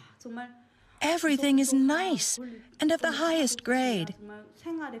 Everything is nice and of the highest grade.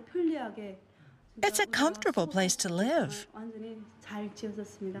 It's a comfortable place to live.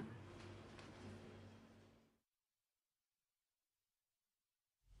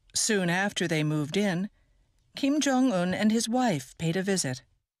 Soon after they moved in, Kim Jong-un and his wife paid a visit.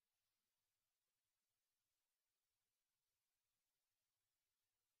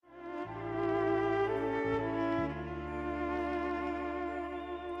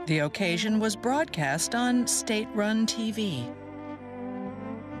 The occasion was broadcast on state-run TV.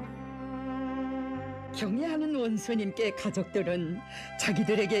 경애하는 원수님께 가족들은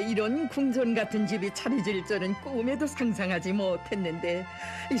자기들에게 이런 궁전 같은 집이 차려질 줄은 꿈에도 상상하지 못했는데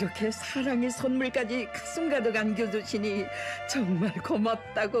이렇게 사랑의 선물까지 가슴 가득 안겨주시니 정말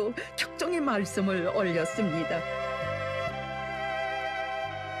고맙다고 격정의 말씀을 올렸습니다.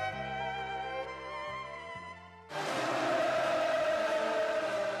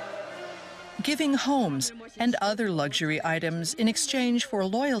 Giving homes and other luxury items in exchange for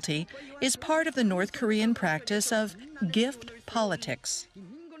loyalty is part of the North Korean practice of gift politics.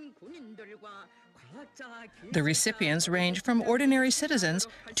 The recipients range from ordinary citizens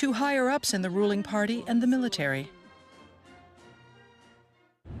to higher-ups in the ruling party and the military.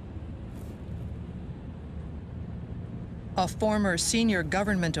 A former senior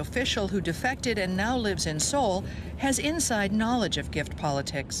government official who defected and now lives in Seoul has inside knowledge of gift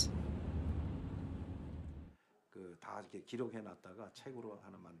politics.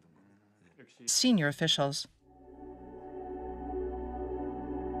 Senior officials.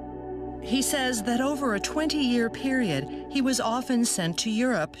 He says that over a 20-year period, he was often sent to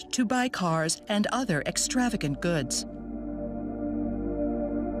Europe to buy cars and other extravagant goods.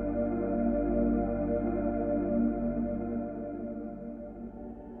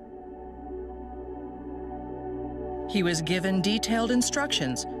 He was given detailed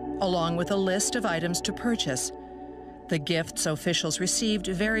instructions, along with a list of items to purchase. The gifts officials received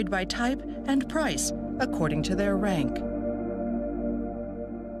varied by type and price, according to their rank.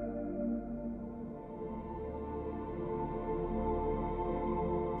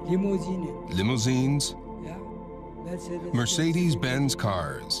 Limousines, Mercedes-Benz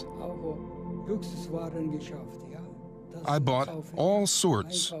cars. I bought all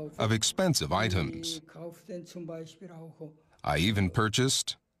sorts of expensive items. I even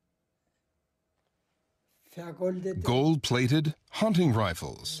purchased gold-plated hunting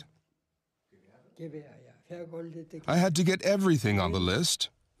rifles. I had to get everything on the list,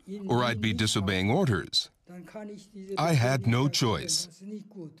 or I'd be disobeying orders. I had no choice.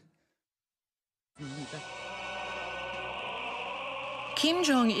 Kim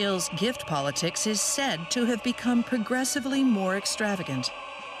Jong-il's gift politics is said to have become progressively more extravagant.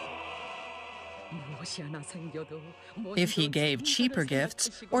 If he gave cheaper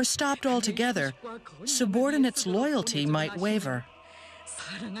gifts or stopped altogether, subordinates' loyalty might waver.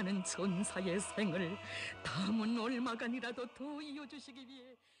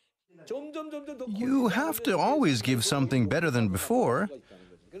 You have to always give something better than before.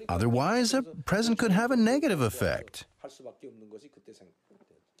 Otherwise, a present could have a negative effect.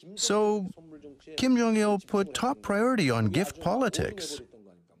 So, Kim Jong-il put top priority on gift politics.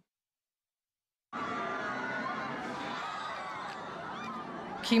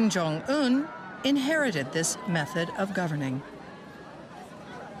 Kim Jong-un inherited this method of governing.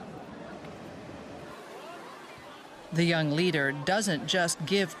 The young leader doesn't just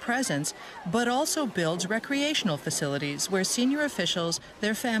give presents, but also builds recreational facilities where senior officials,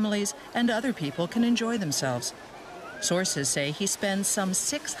 their families, and other people can enjoy themselves. Sources say he spends some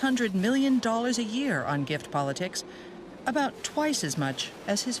 $600 million a year on gift politics, about twice as much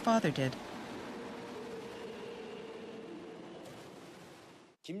as his father did.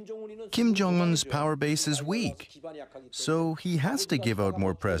 Kim Jong-un's power base is weak, so he has to give out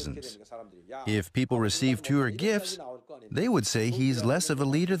more presents. If people receive fewer gifts, they would say he's less of a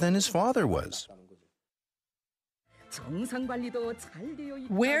leader than his father was.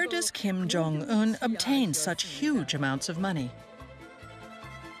 Where does Kim Jong-un obtain such huge amounts of money?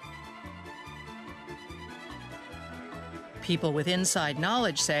 People with inside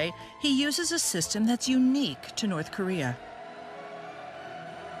knowledge say he uses a system that's unique to North Korea.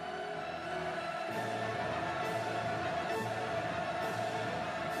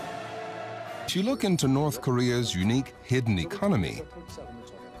 If you look into North Korea's unique hidden economy,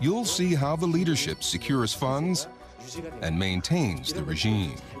 you'll see how the leadership secures funds and maintains the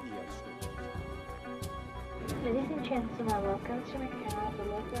regime.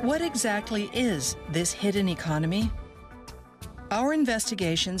 What exactly is this hidden economy? Our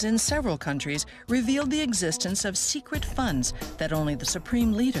investigations in several countries revealed the existence of secret funds that only the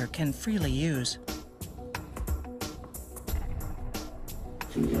supreme leader can freely use.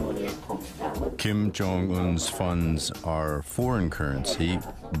 Kim Jong-un's funds are foreign currency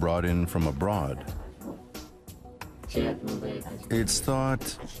brought in from abroad. It's thought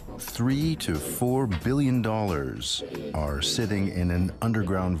 $3 to $4 billion are sitting in an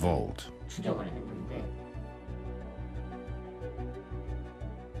underground vault.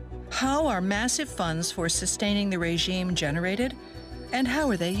 How are massive funds for sustaining the regime generated? And how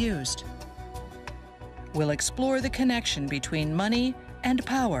are they used? We'll explore the connection between money and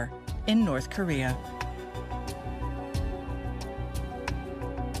power in North Korea.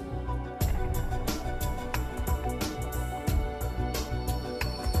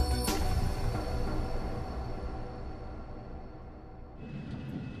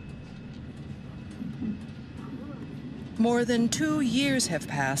 More than 2 years have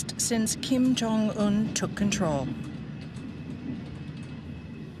passed since Kim Jong-un took control.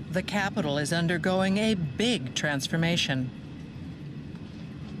 The capital is undergoing a big transformation.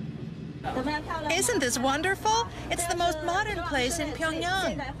 Isn't this wonderful? It's the most modern place in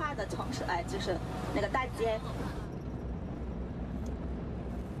Pyongyang.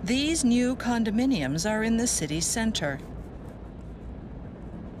 These new condominiums are in the city's center.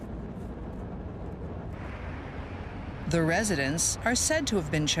 The residents are said to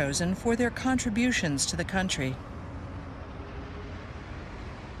have been chosen for their contributions to the country.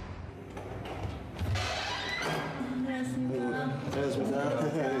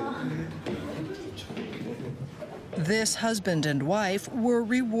 This husband and wife were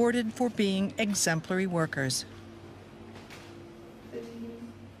rewarded for being exemplary workers.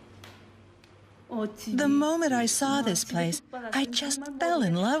 The moment I saw this place, I just fell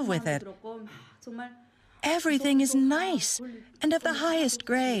in love with it. Everything is nice and of the highest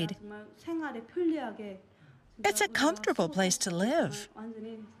grade. It's a comfortable place to live.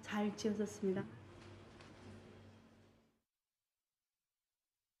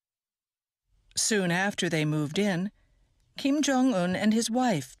 Soon after they moved in, Kim Jong-un and his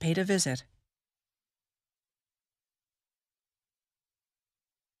wife paid a visit.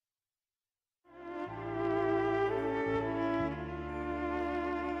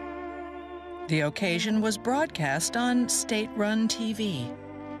 The occasion was broadcast on state-run TV.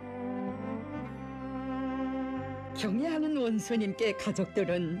 경애하는 원수님께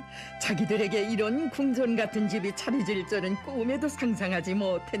가족들은 자기들에게 이런 궁전 같은 집이 차려질 줄은 꿈에도 상상하지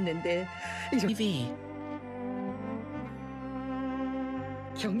못했는데 TV.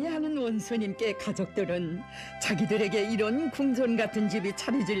 경애하는 원수님께 가족들은 자기들에게 이런 궁전 같은 집이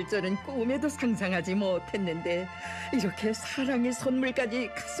차려질 줄은 꿈에도 상상하지 못했는데 이렇게 사랑의 선물까지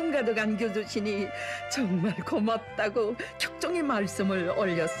가슴 가득 안겨주시니 정말 고맙다고 격정의 말씀을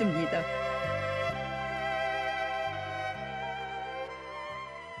올렸습니다.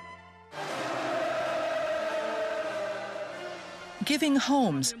 Giving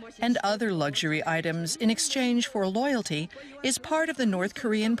homes and other luxury items in exchange for loyalty is part of the North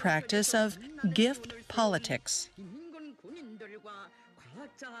Korean practice of gift politics.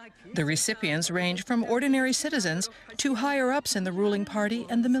 The recipients range from ordinary citizens to higher-ups in the ruling party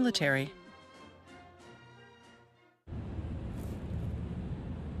and the military.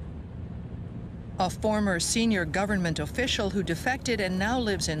 A former senior government official who defected and now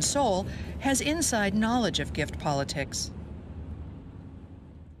lives in Seoul has inside knowledge of gift politics.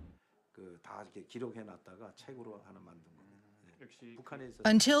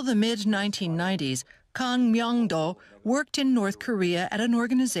 Until the mid-1990s, Kang Myung-do worked in North Korea at an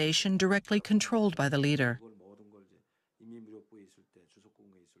organization directly controlled by the leader.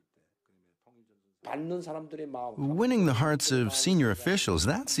 Winning the hearts of senior officials,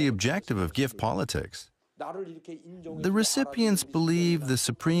 that's the objective of gift politics. The recipients believe the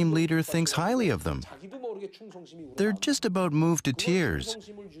supreme leader thinks highly of them. They're just about moved to tears,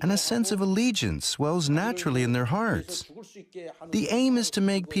 and a sense of allegiance swells naturally in their hearts. The aim is to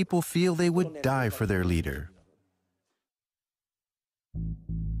make people feel they would die for their leader.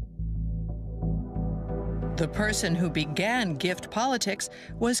 The person who began gift politics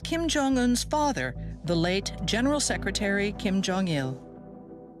was Kim Jong-un's father, the late General Secretary Kim Jong-il.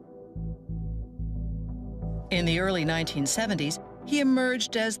 In the early 1970s, he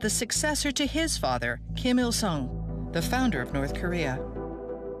emerged as the successor to his father, Kim Il-sung, the founder of North Korea.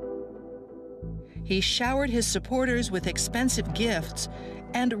 He showered his supporters with expensive gifts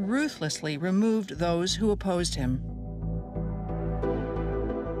and ruthlessly removed those who opposed him.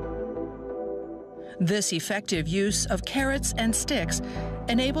 This effective use of carrots and sticks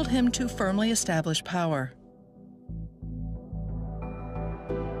enabled him to firmly establish power.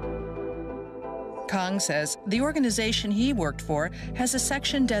 Kang says the organization he worked for has a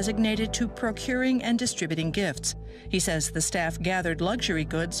section designated to procuring and distributing gifts. He says the staff gathered luxury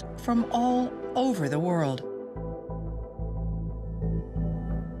goods from all over the world.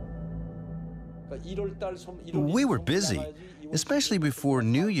 We were busy, especially before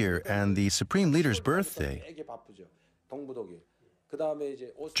New Year and the Supreme Leader's birthday.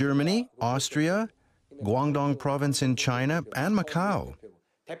 Germany, Austria, Guangdong province in China, and Macau.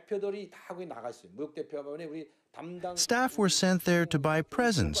 Staff were sent there to buy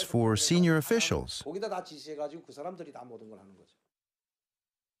presents for senior officials.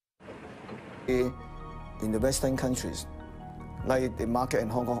 In the Western countries, like the market in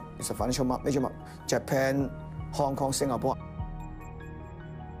Hong Kong, it's a financial major market, Japan, Hong Kong, Singapore.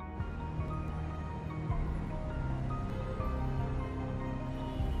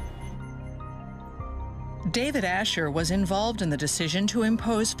 David Asher was involved in the decision to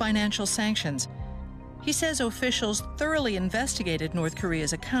impose financial sanctions. He says officials thoroughly investigated North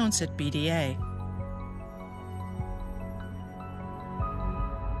Korea's accounts at BDA.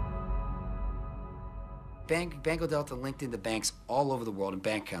 Banco Delta linked into banks all over the world and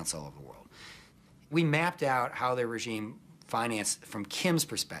bank accounts all over the world. We mapped out how their regime financed from Kim's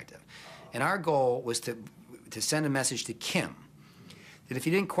perspective. And our goal was to send a message to Kim that if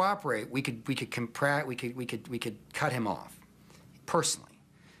he didn't cooperate, we could cut him off personally,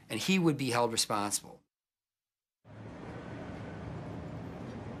 and he would be held responsible.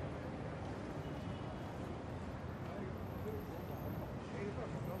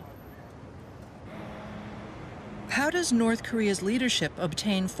 How does North Korea's leadership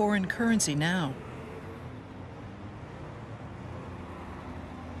obtain foreign currency now?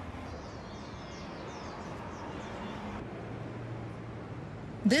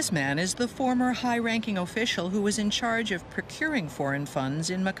 This man is the former high-ranking official who was in charge of procuring foreign funds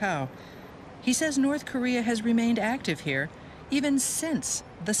in Macau. He says North Korea has remained active here even since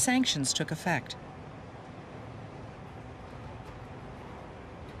the sanctions took effect.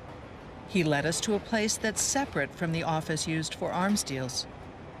 He led us to a place that's separate from the office used for arms deals.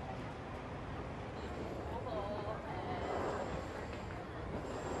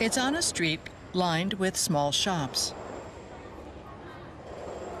 It's on a street lined with small shops.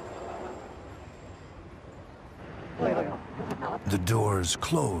 The door's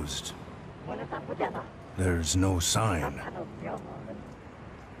closed. There's no sign.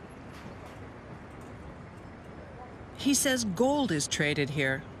 He says gold is traded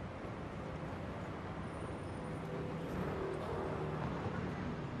here.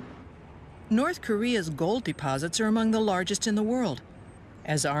 North Korea's gold deposits are among the largest in the world.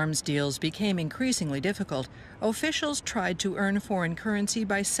 As arms deals became increasingly difficult, officials tried to earn foreign currency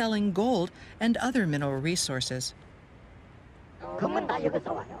by selling gold and other mineral resources.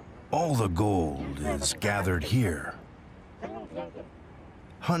 All the gold is gathered here.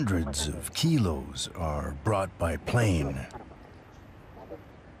 Hundreds of kilos are brought by plane.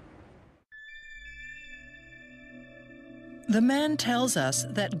 The man tells us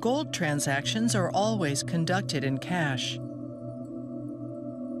that gold transactions are always conducted in cash.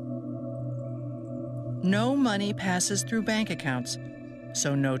 No money passes through bank accounts,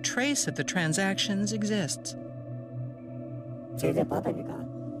 so no trace of the transactions exists.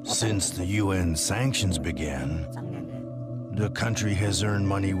 Since the UN sanctions began, the country has earned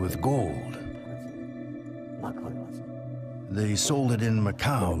money with gold. They sold it in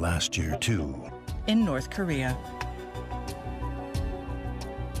Macau last year, too. In North Korea.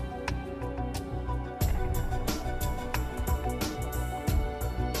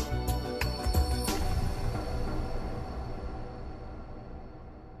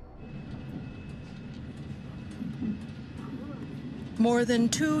 More than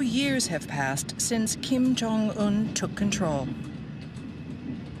 2 years have passed since Kim Jong-un took control.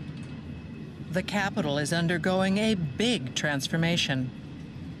 The capital is undergoing a big transformation.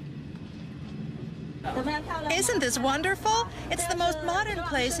 Isn't this wonderful? It's the most modern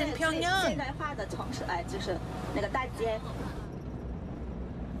place in Pyongyang.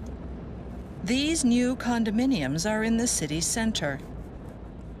 These new condominiums are in the city center.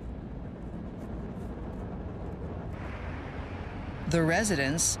 The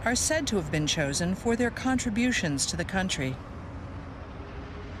residents are said to have been chosen for their contributions to the country.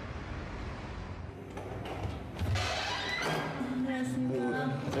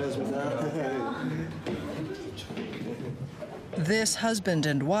 This husband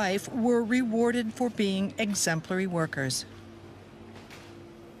and wife were rewarded for being exemplary workers.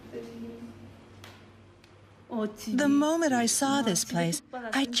 The moment I saw this place,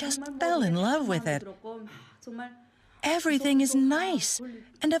 I just fell in love with it. Everything is nice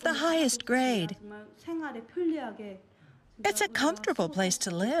and of the highest grade. It's a comfortable place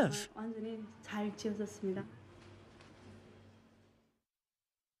to live.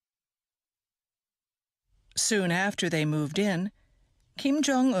 Soon after they moved in, Kim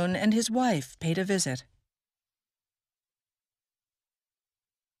Jong-un and his wife paid a visit.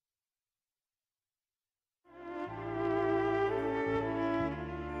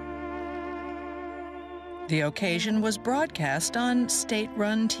 The occasion was broadcast on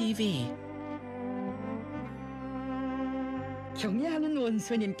state-run TV. 경애하는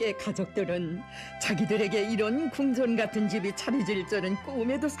원수님께 가족들은 자기들에게 이런 궁전 같은 집이 차려질 줄은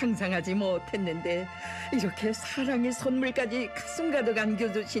꿈에도 상상하지 못했는데 이렇게 사랑의 선물까지 가슴 가득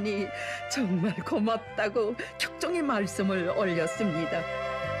안겨주시니 정말 고맙다고 격정의 말씀을 올렸습니다.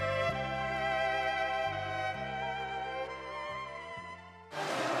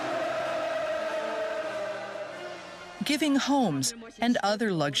 Giving homes and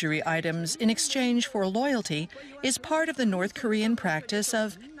other luxury items in exchange for loyalty is part of the North Korean practice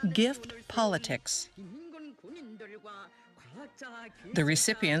of gift politics. The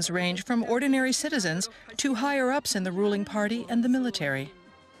recipients range from ordinary citizens to higher-ups in the ruling party and the military.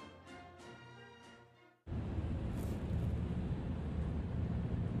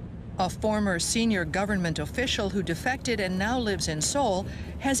 A former senior government official who defected and now lives in Seoul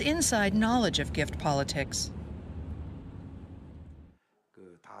has inside knowledge of gift politics.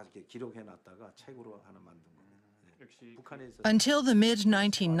 Until the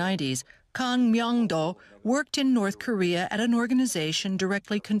mid-1990s, Kang Myung-do worked in North Korea at an organization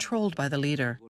directly controlled by the leader.